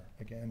in there.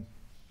 Again,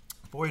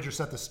 Voyager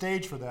set the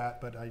stage for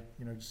that, but I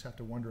just have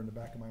to wonder in the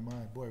back of my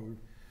mind, boy,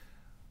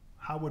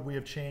 how would we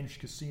have changed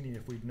Cassini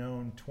if we'd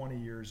known 20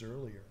 years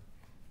earlier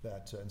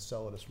that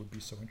Enceladus would be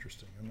so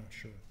interesting? I'm not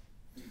sure.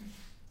 I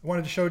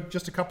wanted to show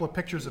just a couple of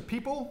pictures of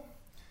people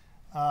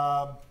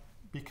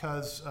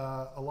because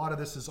a lot of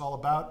this is all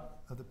about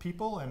the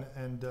people,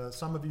 and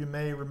some of you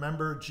may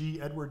remember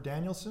G. Edward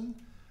Danielson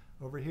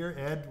over here.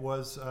 Ed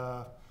was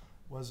a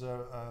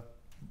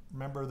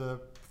member of the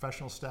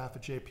professional staff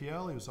at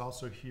JPL. He was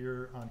also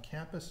here on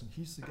campus, and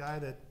he's the guy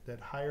that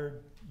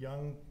hired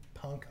young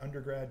punk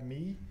undergrad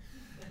me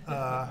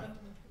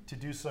to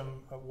do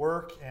some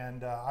work,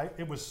 and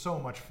it was so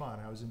much fun.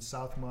 I was in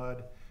South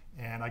Mud,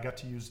 and I got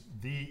to use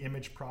the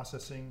image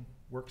processing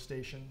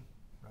workstation,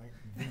 right?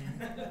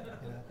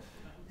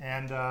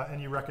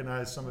 And you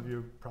recognize, some of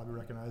you probably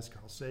recognize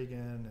Carl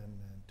Sagan and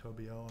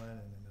Toby Owen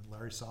and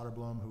Larry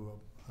Soderblom, who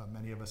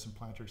many of us in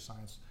planetary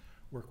science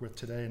work with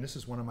today. And this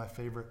is one of my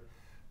favorite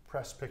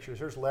press pictures.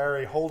 Here's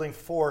Larry holding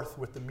forth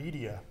with the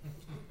media,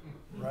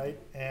 right?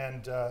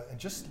 And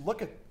just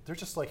look at, they're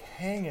just like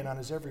hanging on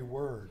his every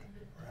word,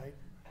 right?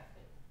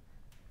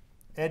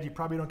 Ed, you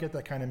probably don't get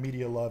that kind of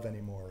media love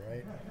anymore,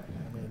 right?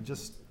 I mean,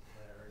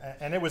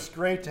 and it was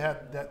great to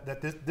have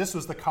that this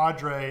was the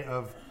cadre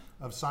of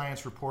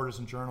science reporters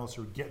and journalists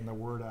who were getting the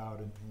word out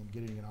and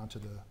getting it onto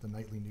the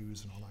nightly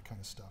news and all that kind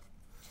of stuff.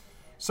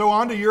 So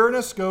on to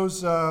Uranus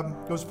goes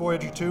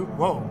Voyager 2.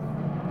 Whoa.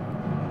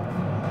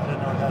 I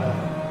didn't know it had a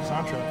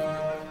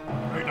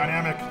soundtrack. Very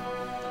dynamic.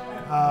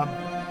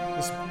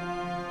 This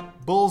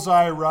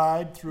bullseye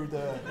ride through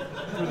the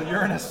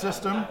Uranus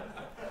system.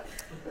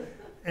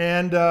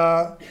 And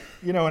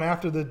and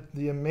after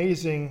the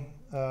amazing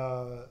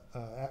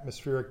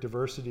atmospheric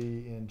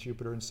diversity in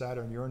Jupiter and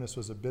Saturn, Uranus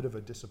was a bit of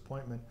a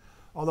disappointment.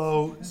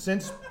 Although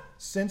since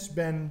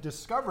been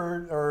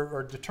discovered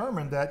or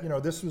determined that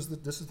this is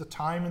the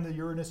time in the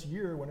Uranus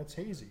year when it's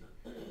hazy,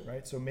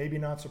 right? So maybe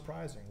not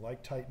surprising.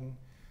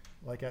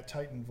 Like at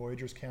Titan,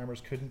 Voyager's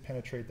cameras couldn't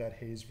penetrate that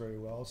haze very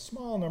well.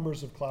 Small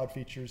numbers of cloud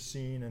features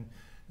seen, and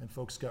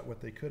folks got what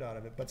they could out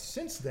of it. But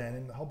since then,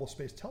 in the Hubble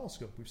Space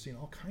Telescope, we've seen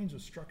all kinds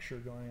of structure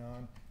going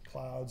on,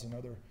 clouds and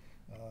other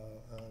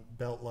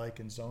belt-like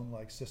and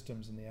zone-like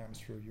systems in the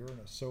atmosphere of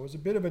Uranus. So it was a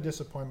bit of a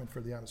disappointment for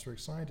the atmospheric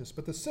scientists,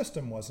 but the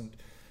system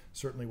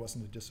certainly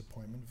wasn't a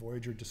disappointment.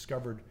 Voyager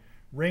discovered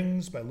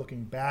rings by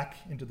looking back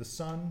into the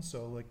sun.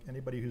 So like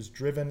anybody who's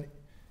driven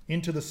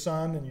into the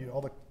sun and all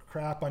the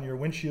crap on your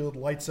windshield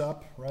lights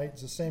up, right?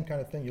 It's the same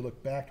kind of thing. You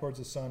look back towards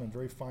the sun and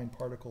very fine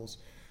particles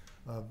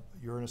of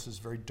Uranus's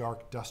very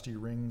dark, dusty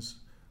rings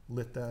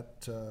lit up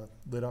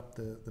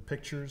the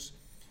pictures.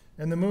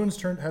 And the moons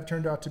have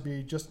turned out to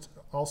be just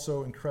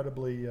also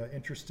incredibly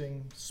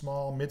interesting,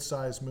 small,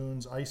 mid-sized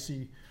moons,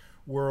 icy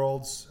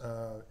worlds,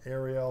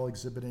 Ariel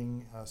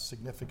exhibiting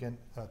significant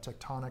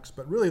tectonics.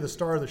 But really the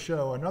star of the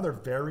show, another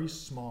very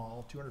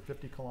small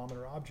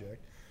 250-kilometer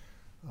object,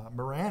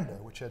 Miranda,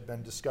 which had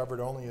been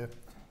discovered only a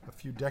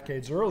few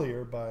decades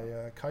earlier by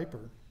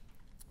Kuiper.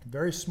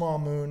 Very small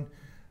moon,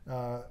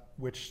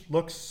 which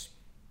looks,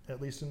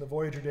 at least in the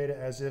Voyager data,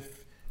 as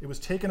if it was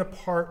taken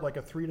apart like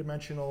one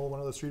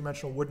of those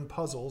three-dimensional wooden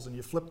puzzles, and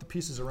you flip the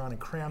pieces around and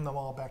cram them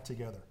all back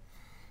together.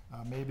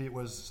 Maybe it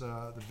was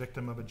the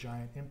victim of a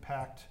giant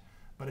impact,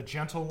 but a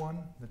gentle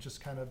one that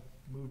just kind of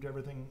moved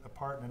everything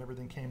apart and then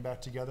everything came back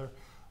together.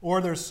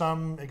 Or there's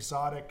some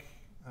exotic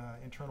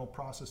internal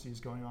processes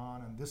going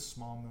on this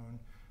small moon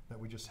that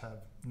we just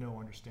have no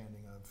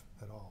understanding of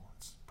at all.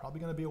 It's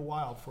probably going to be a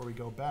while before we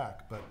go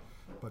back, but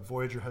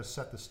Voyager has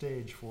set the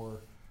stage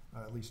for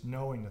at least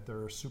knowing that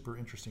there are super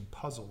interesting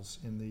puzzles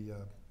in the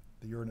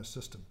Uranus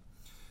system.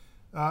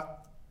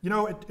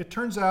 It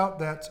turns out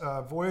that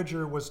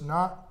Voyager was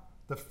not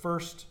the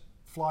first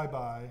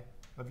flyby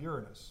of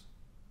Uranus,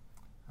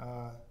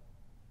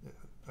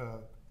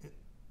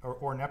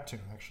 or Neptune,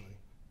 actually.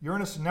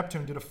 Uranus and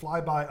Neptune did a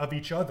flyby of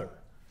each other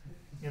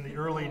in the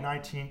early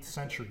 19th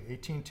century,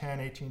 1810,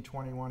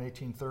 1821,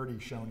 1830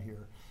 shown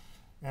here.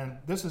 And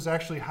this is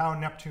actually how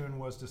Neptune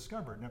was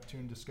discovered.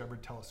 Neptune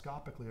discovered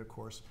telescopically, of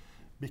course,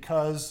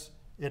 because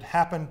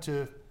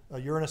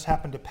Uranus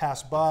happened to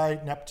pass by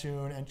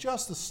Neptune, and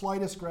just the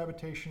slightest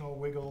gravitational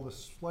wiggle, the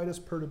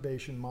slightest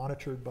perturbation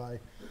monitored by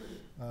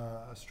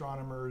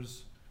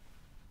astronomers,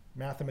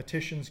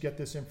 mathematicians get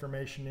this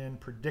information in,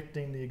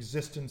 predicting the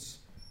existence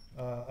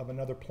of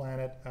another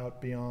planet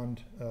out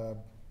beyond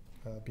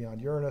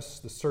Uranus.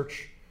 The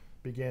search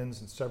begins,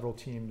 and several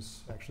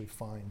teams actually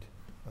find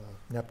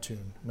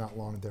Neptune not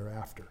long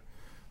thereafter.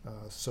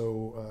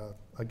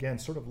 Again,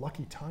 sort of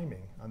lucky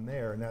timing on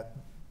there, and that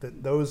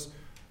those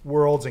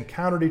worlds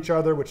encountered each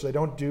other, which they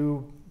don't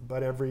do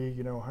but every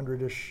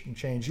 100-ish and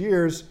change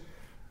years,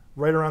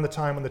 right around the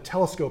time when the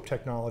telescope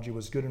technology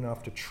was good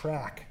enough to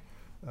track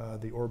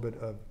the orbit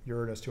of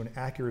Uranus to an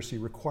accuracy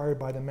required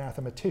by the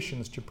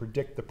mathematicians to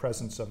predict the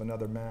presence of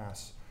another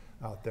mass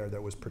out there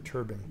that was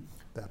perturbing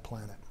that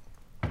planet.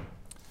 The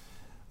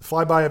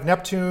flyby of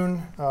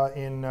Neptune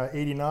in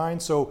 '89.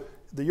 So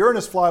the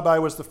Uranus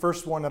flyby was the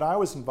first one that I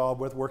was involved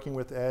with, working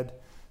with Ed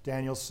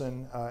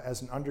Danielson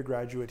as an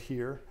undergraduate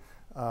here.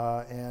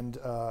 And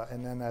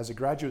then as a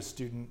graduate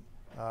student,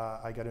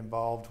 I got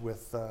involved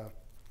with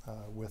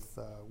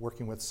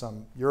working with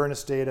some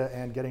Uranus data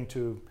and getting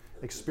to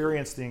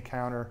experience the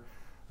encounter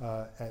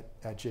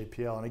at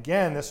JPL. And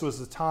again, this was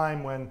the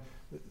time when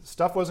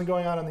stuff wasn't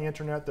going on the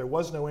internet. There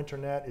was no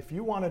internet. If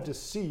you wanted to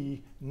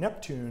see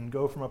Neptune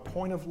go from a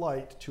point of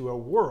light to a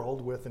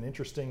world with an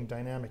interesting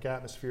dynamic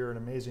atmosphere and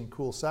amazing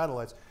cool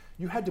satellites,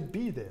 you had to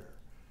be there.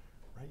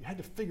 Right? You had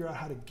to figure out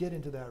how to get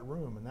into that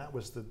room, and that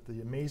was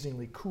the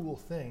amazingly cool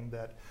thing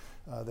that,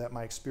 that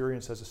my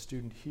experience as a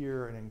student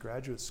here and in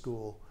graduate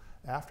school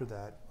after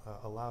that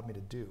allowed me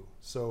to do.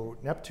 So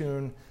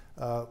Neptune,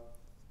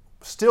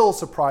 still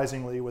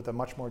surprisingly with a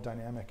much more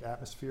dynamic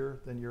atmosphere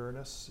than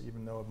Uranus,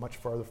 even though much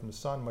farther from the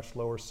sun, much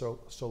lower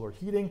solar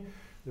heating.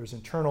 There's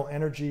internal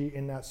energy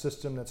in that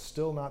system that's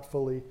still not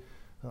fully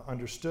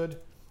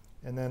understood.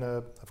 And then,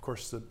 of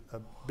course, a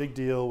big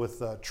deal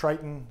with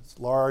Triton. It's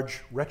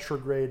large,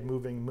 retrograde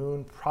moving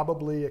moon,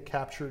 probably a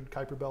captured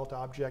Kuiper Belt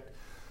object.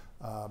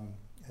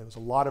 There was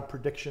a lot of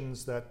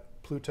predictions that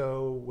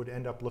Pluto would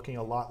end up looking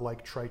a lot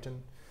like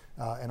Triton.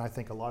 And I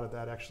think a lot of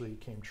that actually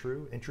came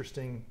true.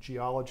 Interesting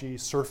geology,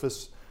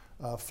 surface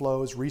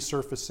flows,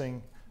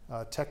 resurfacing,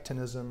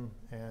 tectonism,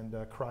 and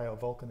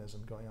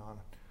cryovolcanism going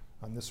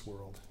on this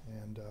world.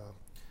 And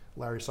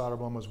Larry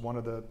Soderblom was one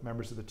of the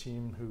members of the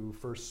team who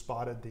first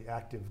spotted the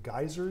active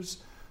geysers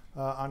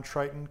on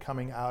Triton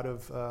coming out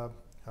of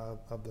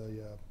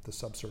the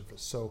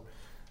subsurface. So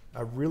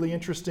a really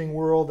interesting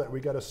world that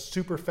we got a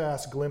super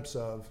fast glimpse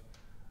of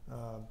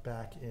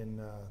back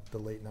in the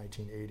late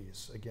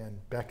 1980s. Again,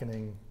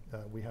 beckoning,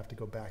 we have to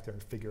go back there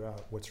and figure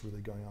out what's really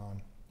going on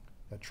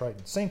at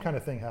Triton. Same kind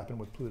of thing happened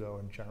with Pluto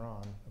and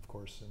Charon, of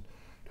course,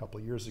 a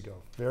couple of years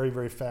ago. Very,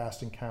 very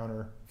fast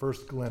encounter,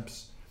 first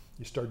glimpse.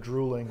 You start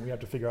drooling, we have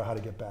to figure out how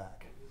to get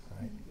back.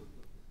 Right?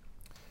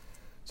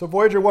 So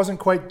Voyager wasn't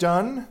quite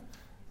done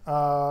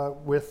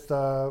with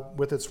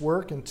its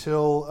work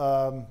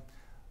until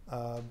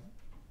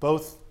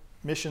both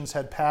missions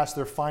had passed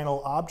their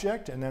final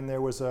object, and then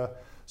there was a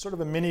sort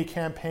of a mini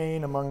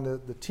campaign among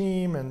the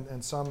team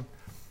and some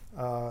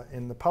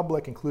in the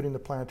public, including the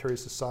Planetary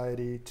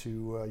Society,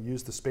 to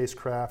use the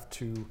spacecraft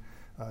to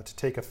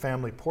take a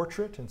family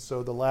portrait. And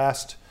so the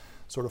last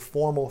sort of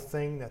formal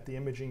thing that the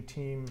imaging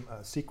team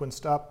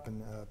sequenced up,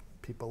 and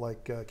people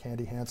like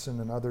Candy Hansen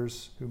and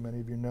others, who many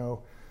of you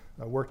know,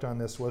 worked on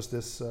this, was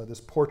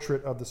this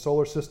portrait of the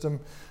solar system,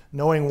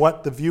 knowing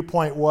what the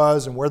viewpoint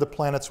was and where the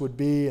planets would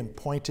be, and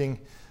pointing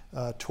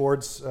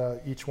towards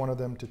each one of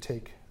them to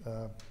take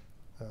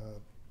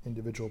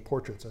individual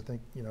portraits. I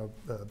think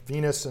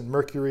Venus and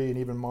Mercury and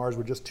even Mars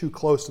were just too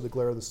close to the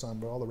glare of the sun,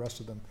 but all the rest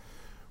of them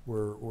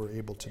were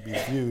able to be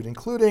viewed,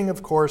 including,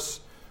 of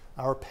course,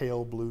 our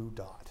pale blue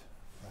dot.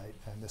 Right?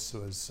 And this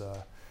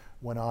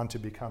went on to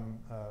become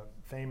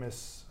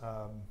famous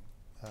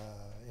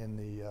in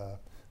the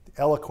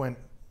eloquent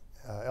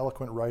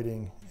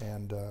writing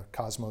and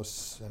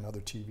Cosmos and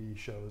other TV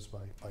shows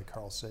by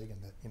Carl Sagan.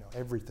 That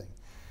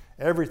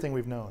everything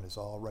we've known is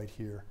all right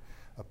here,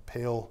 a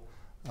pale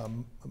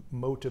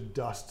mote of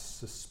dust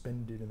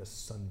suspended in a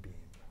sunbeam.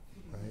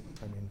 Right?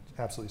 I mean,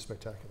 absolutely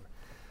spectacular.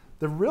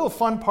 The real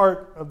fun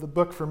part of the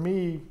book for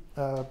me,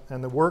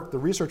 and the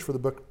research for the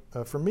book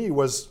for me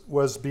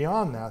was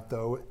beyond that,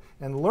 though,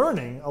 and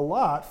learning a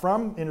lot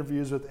from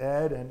interviews with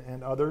Ed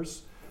and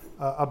others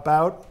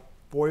about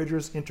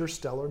Voyager's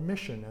interstellar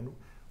mission, and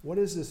what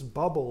is this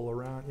bubble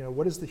around?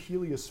 What is the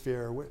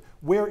heliosphere?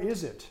 Where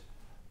is it?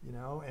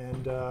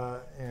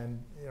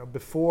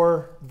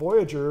 Before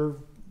Voyager,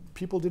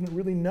 people didn't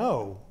really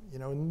know.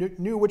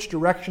 Knew which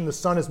direction the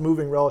sun is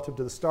moving relative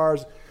to the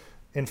stars,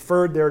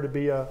 inferred there to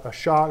be a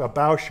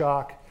bow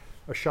shock,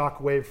 a shock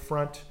wave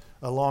front,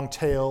 a long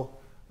tail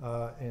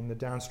in the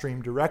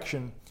downstream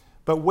direction.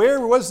 But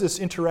where was this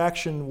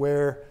interaction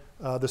where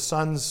the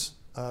sun's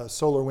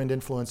solar wind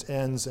influence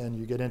ends and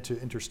you get into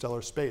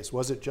interstellar space?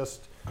 Was it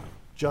just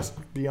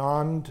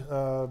beyond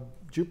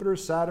Jupiter,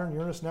 Saturn,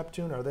 Uranus,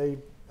 Neptune? Are they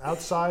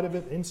outside of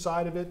it,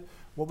 inside of it?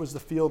 What was the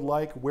field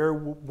like? Where,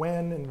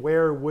 when, and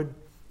where would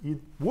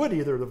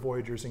either of the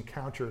Voyagers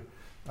encounter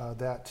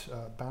that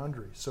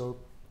boundary? So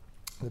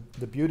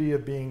the beauty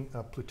of being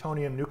a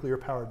plutonium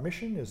nuclear-powered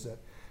mission is that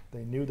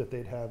they knew that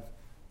they'd have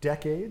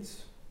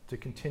decades to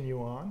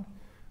continue on.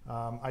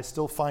 I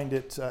still find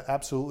it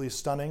absolutely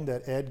stunning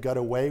that Ed got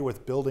away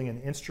with building an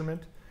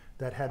instrument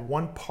that had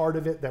one part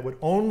of it that would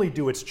only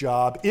do its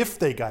job if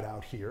they got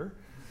out here.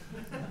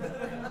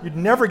 You'd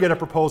never get a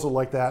proposal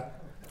like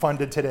that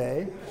funded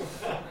today.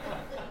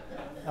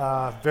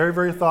 Very,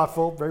 very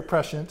thoughtful, very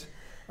prescient.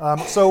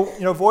 So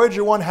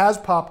Voyager 1 has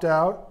popped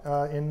out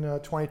in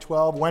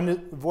 2012.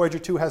 Voyager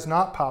 2 has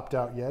not popped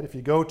out yet. If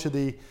you go to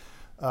the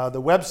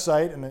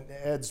website, and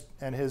Ed's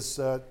and his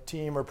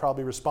team are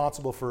probably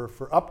responsible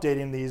for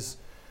updating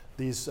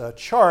these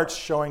charts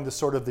showing the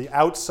sort of the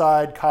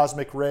outside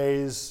cosmic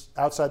rays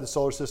outside the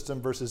solar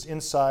system versus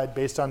inside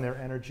based on their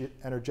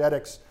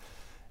energetics.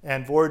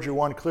 And Voyager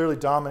 1 clearly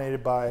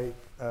dominated by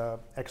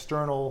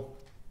external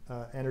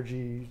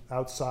energy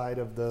outside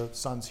of the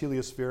sun's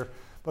heliosphere.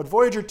 But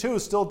Voyager 2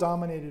 is still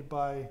dominated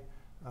by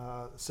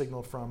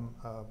signal from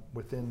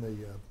within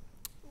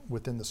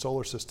the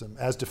solar system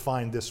as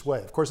defined this way.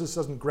 Of course, this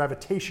doesn't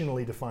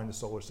gravitationally define the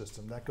solar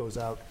system. That goes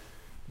out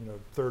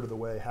third of the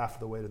way, half of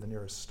the way to the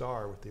nearest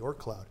star with the Oort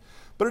cloud.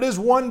 But it is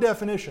one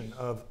definition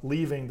of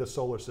leaving the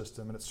solar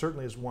system, and it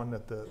certainly is one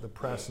that the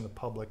press and the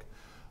public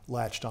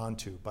latched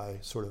onto by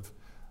sort of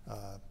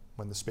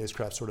when the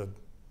spacecraft sort of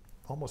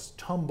almost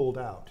tumbled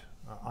out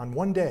on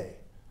one day,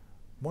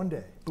 boom,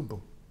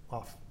 boom,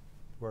 off.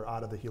 We're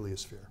out of the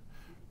heliosphere.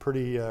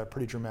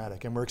 Pretty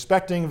dramatic. And we're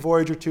expecting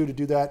Voyager 2 to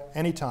do that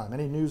anytime.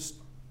 Any news?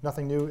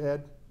 Nothing new,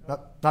 Ed?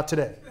 Not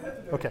today.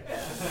 Okay.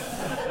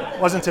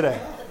 Wasn't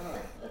today.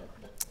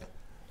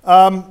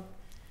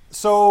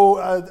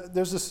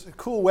 There's this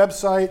cool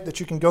website that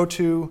you can go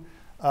to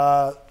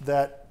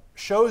that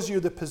shows you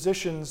the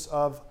positions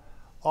of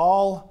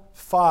all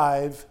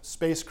 5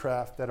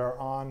 spacecraft that are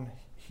on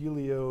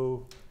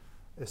helio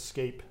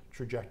escape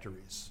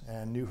trajectories.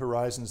 And New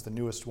Horizons, the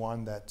newest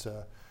one that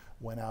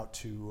went out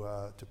to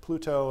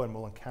Pluto and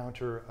will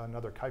encounter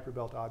another Kuiper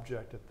Belt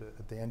object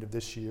at the end of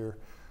this year,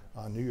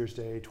 on New Year's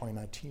Day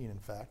 2019, in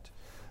fact.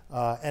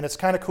 And it's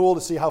kind of cool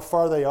to see how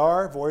far they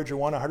are. Voyager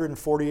 1,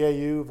 140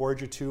 AU,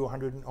 Voyager 2,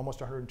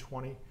 almost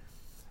 120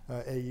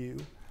 AU.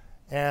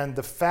 And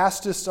the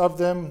fastest of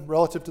them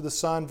relative to the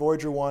sun,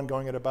 Voyager 1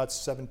 going at about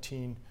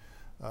 17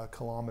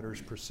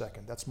 kilometers per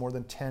second. That's more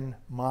than 10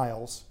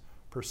 miles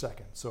per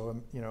second.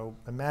 So,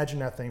 imagine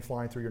that thing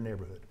flying through your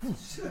neighborhood.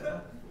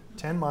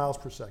 10 miles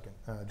per second,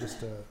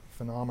 just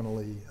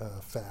phenomenally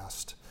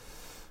fast.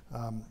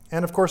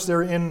 And of course,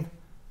 they're in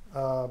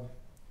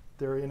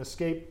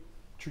escape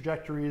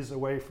trajectories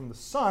away from the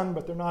sun,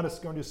 but they're not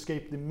going to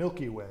escape the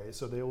Milky Way,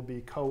 so they will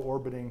be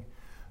co-orbiting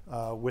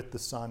with the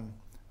sun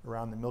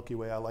around the Milky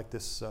Way. I like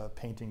this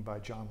painting by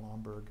John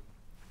Lomberg.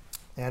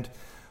 And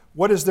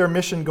what is their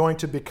mission going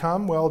to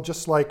become? Well,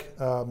 just like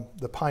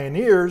the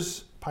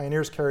Pioneers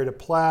carried a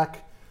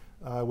plaque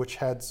which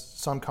had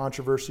some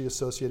controversy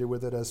associated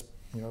with it, as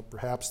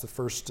perhaps the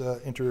first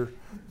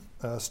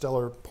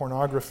interstellar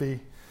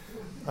pornography.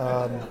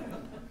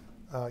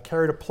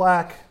 Carried a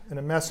plaque and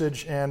a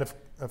message, and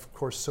of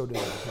course so did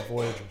the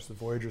Voyagers. The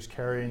Voyagers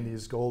carrying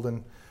these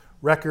golden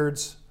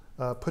records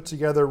put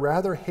together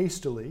rather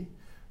hastily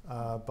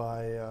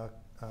by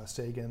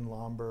Sagan,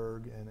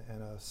 Lomberg,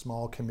 and a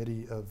small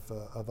committee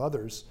of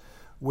others,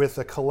 with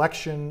a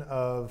collection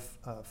of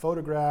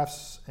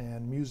photographs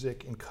and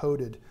music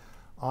encoded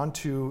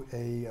onto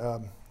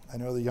I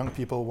know the young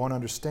people won't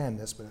understand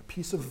this, but a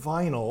piece of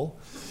vinyl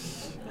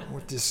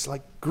with this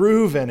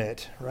groove in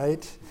it,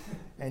 right?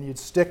 And you'd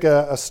stick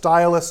a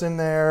stylus in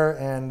there,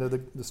 and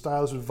the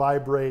stylus would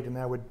vibrate, and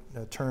that would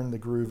turn the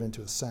groove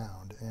into a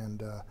sound.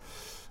 And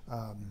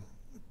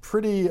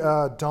pretty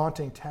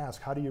daunting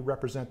task. How do you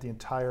represent the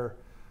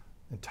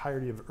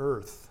entirety of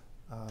Earth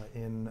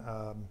in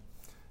a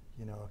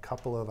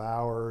couple of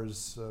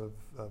hours of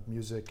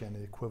music and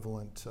the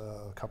equivalent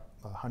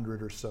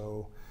 100 or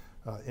so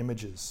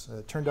images?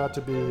 It turned out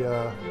to be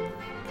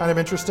kind of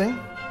interesting.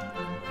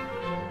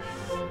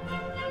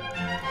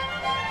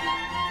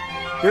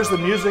 Here's the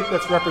music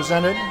that's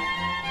represented.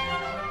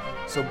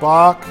 So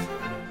Bach.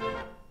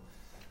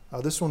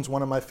 This one's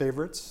one of my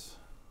favorites,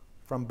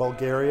 from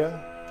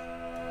Bulgaria.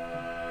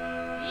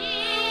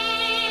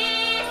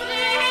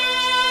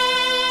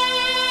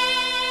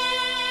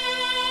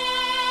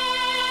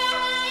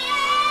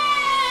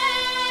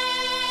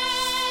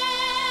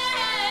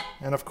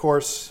 And of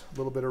course, a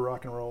little bit of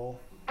rock and roll.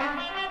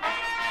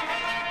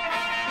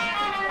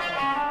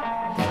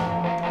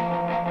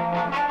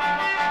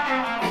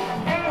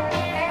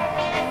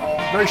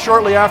 Very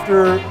shortly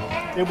after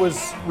it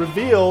was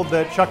revealed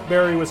that Chuck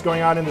Berry was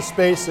going out into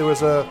space, there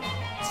was a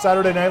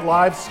Saturday Night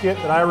Live skit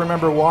that I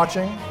remember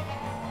watching.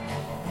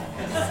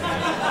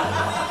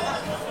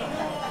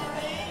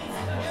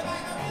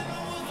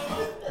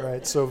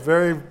 Right, so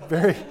very,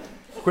 very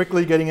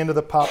quickly getting into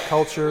the pop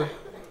culture.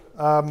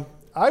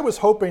 I was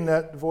hoping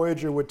that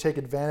Voyager would take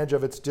advantage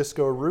of its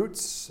disco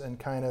roots and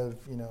kind of,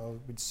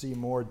 we'd see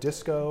more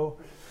disco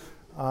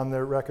on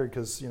their record,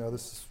 because, this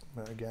is,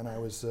 again, I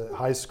was at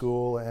high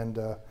school, and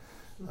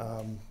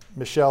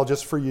Michelle,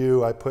 just for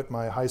you, I put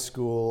my high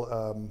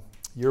school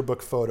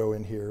yearbook photo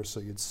in here so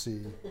you'd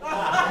see.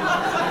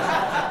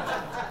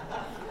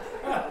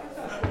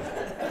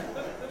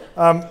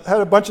 Had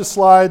a bunch of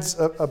slides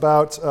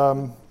about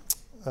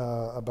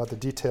the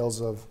details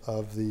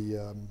of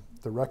the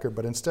record,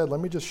 but instead let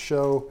me just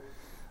show,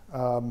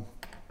 and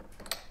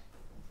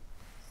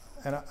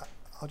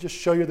I'll just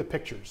show you the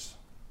pictures,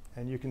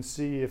 and you can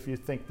see if you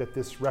think that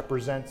this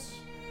represents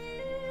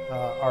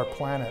our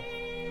planet.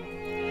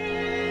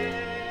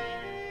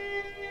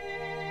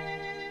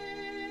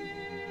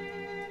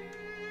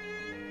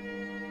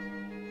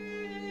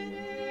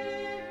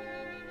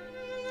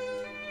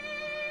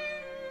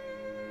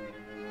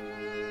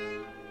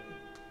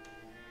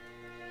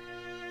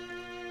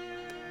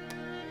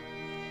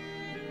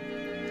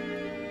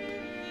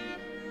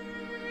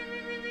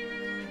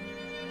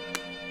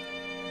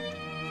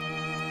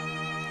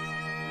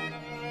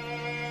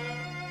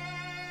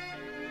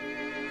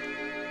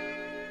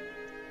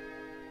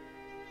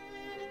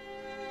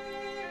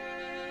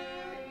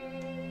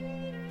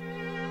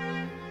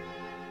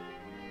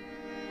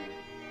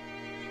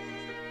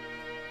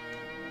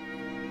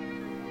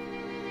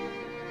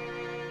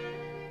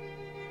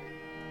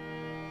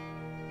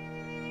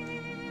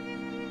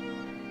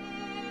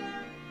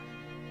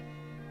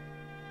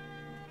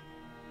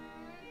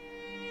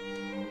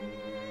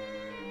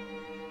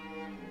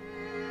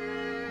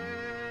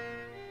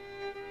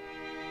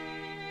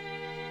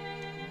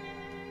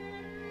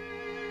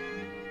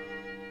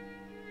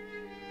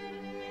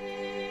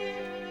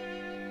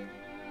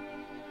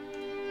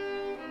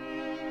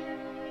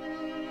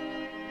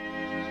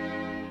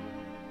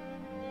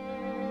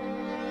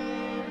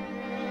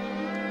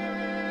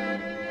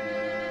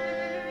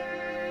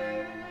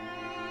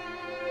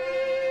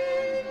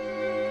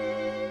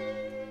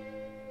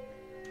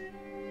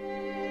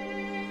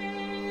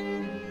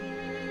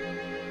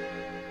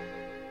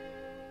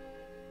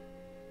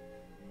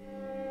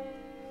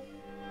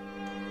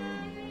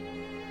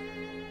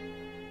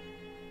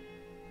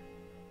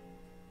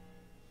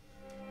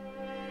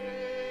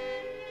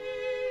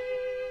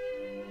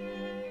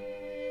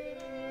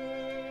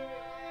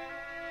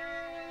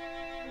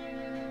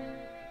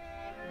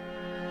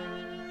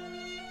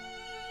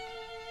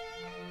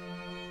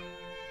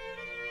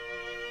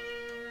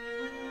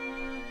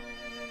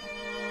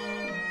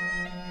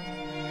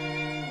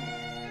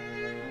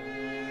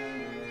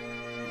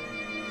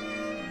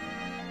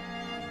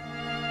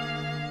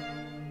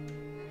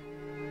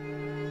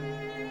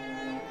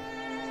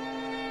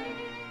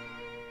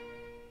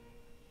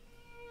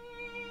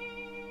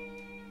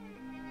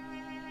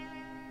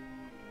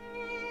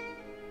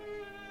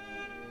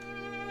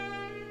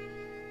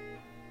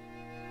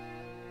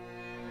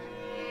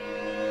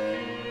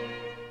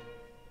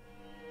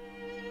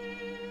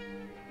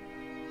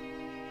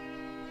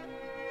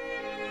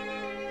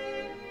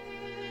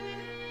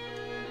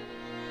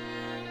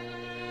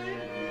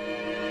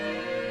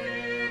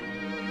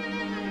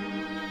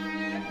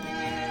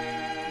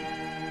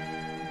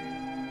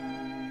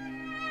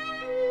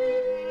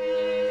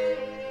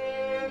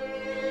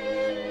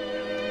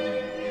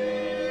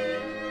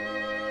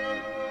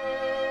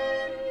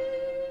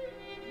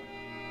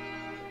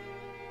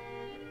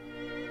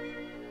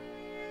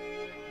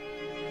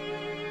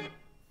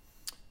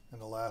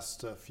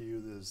 last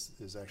few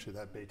is actually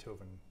that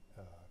Beethoven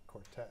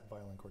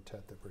violin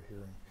quartet that we're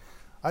hearing.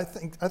 I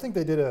think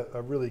they did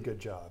a really good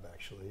job,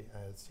 actually.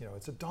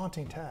 It's a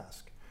daunting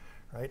task,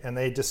 right? And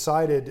they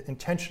decided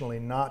intentionally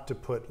not to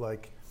put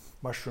like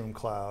mushroom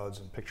clouds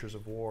and pictures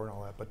of war and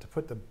all that, but to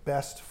put the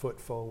best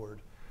foot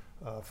forward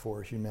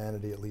for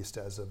humanity, at least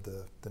as of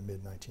the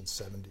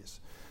mid-1970s.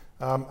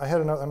 I'm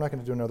not going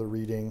to do another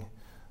reading.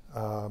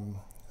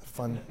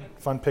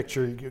 Fun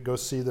picture. You go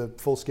see the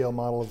full-scale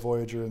model of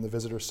Voyager in the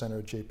Visitor Center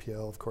at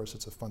JPL. Of course,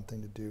 it's a fun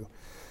thing to do.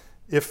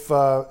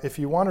 If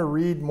you want to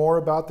read more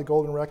about the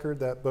Golden Record,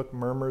 that book,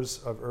 Murmurs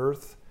of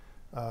Earth,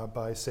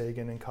 by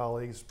Sagan and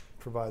colleagues,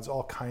 provides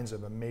all kinds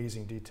of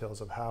amazing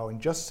details of how in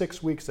just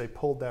 6 weeks they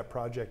pulled that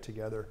project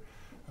together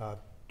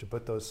to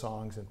put those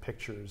songs and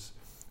pictures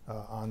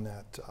on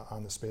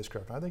the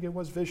spacecraft. And I think it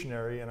was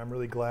visionary, and I'm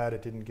really glad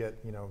it didn't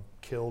get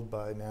killed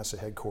by NASA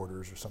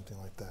headquarters or something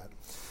like that.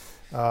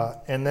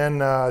 And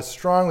then I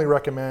strongly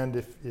recommend,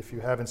 if you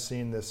haven't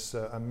seen this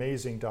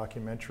amazing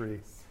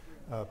documentary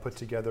put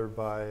together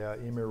by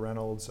Emir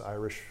Reynolds,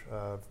 Irish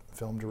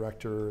film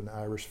director and the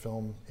Irish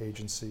Film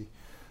Agency.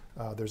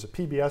 There's a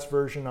PBS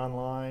version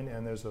online,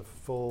 and there's a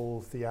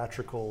full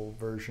theatrical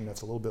version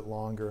that's a little bit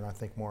longer and I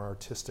think more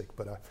artistic.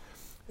 But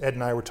Ed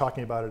and I were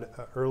talking about it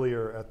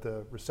earlier at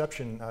the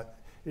reception.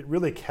 It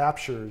really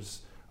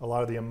captures a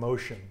lot of the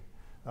emotion.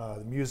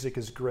 The music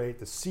is great,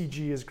 the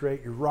CG is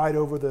great. You ride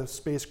over the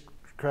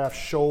spacecraft's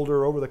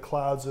shoulder, over the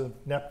clouds of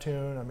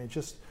Neptune. I mean,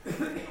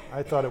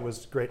 I thought it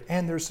was great.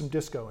 And there's some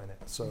disco in it,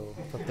 so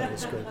I thought that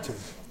was great too.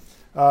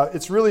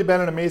 It's really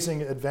been an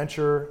amazing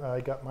adventure.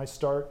 I got my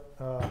start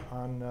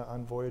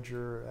on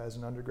Voyager as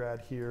an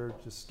undergrad here,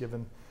 just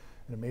given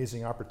an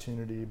amazing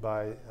opportunity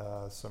by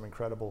some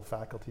incredible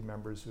faculty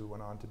members who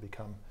went on to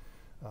become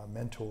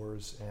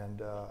mentors,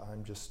 and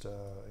I'm just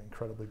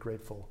incredibly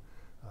grateful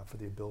for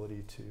the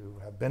ability to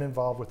have been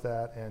involved with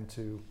that and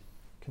to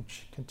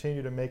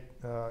continue to make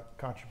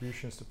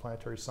contributions to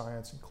planetary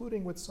science,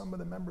 including with some of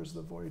the members of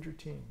the Voyager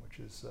team, which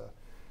is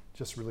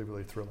just really,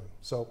 really thrilling.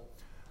 So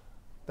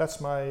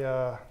that's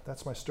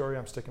my story.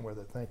 I'm sticking with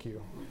it. Thank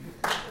you.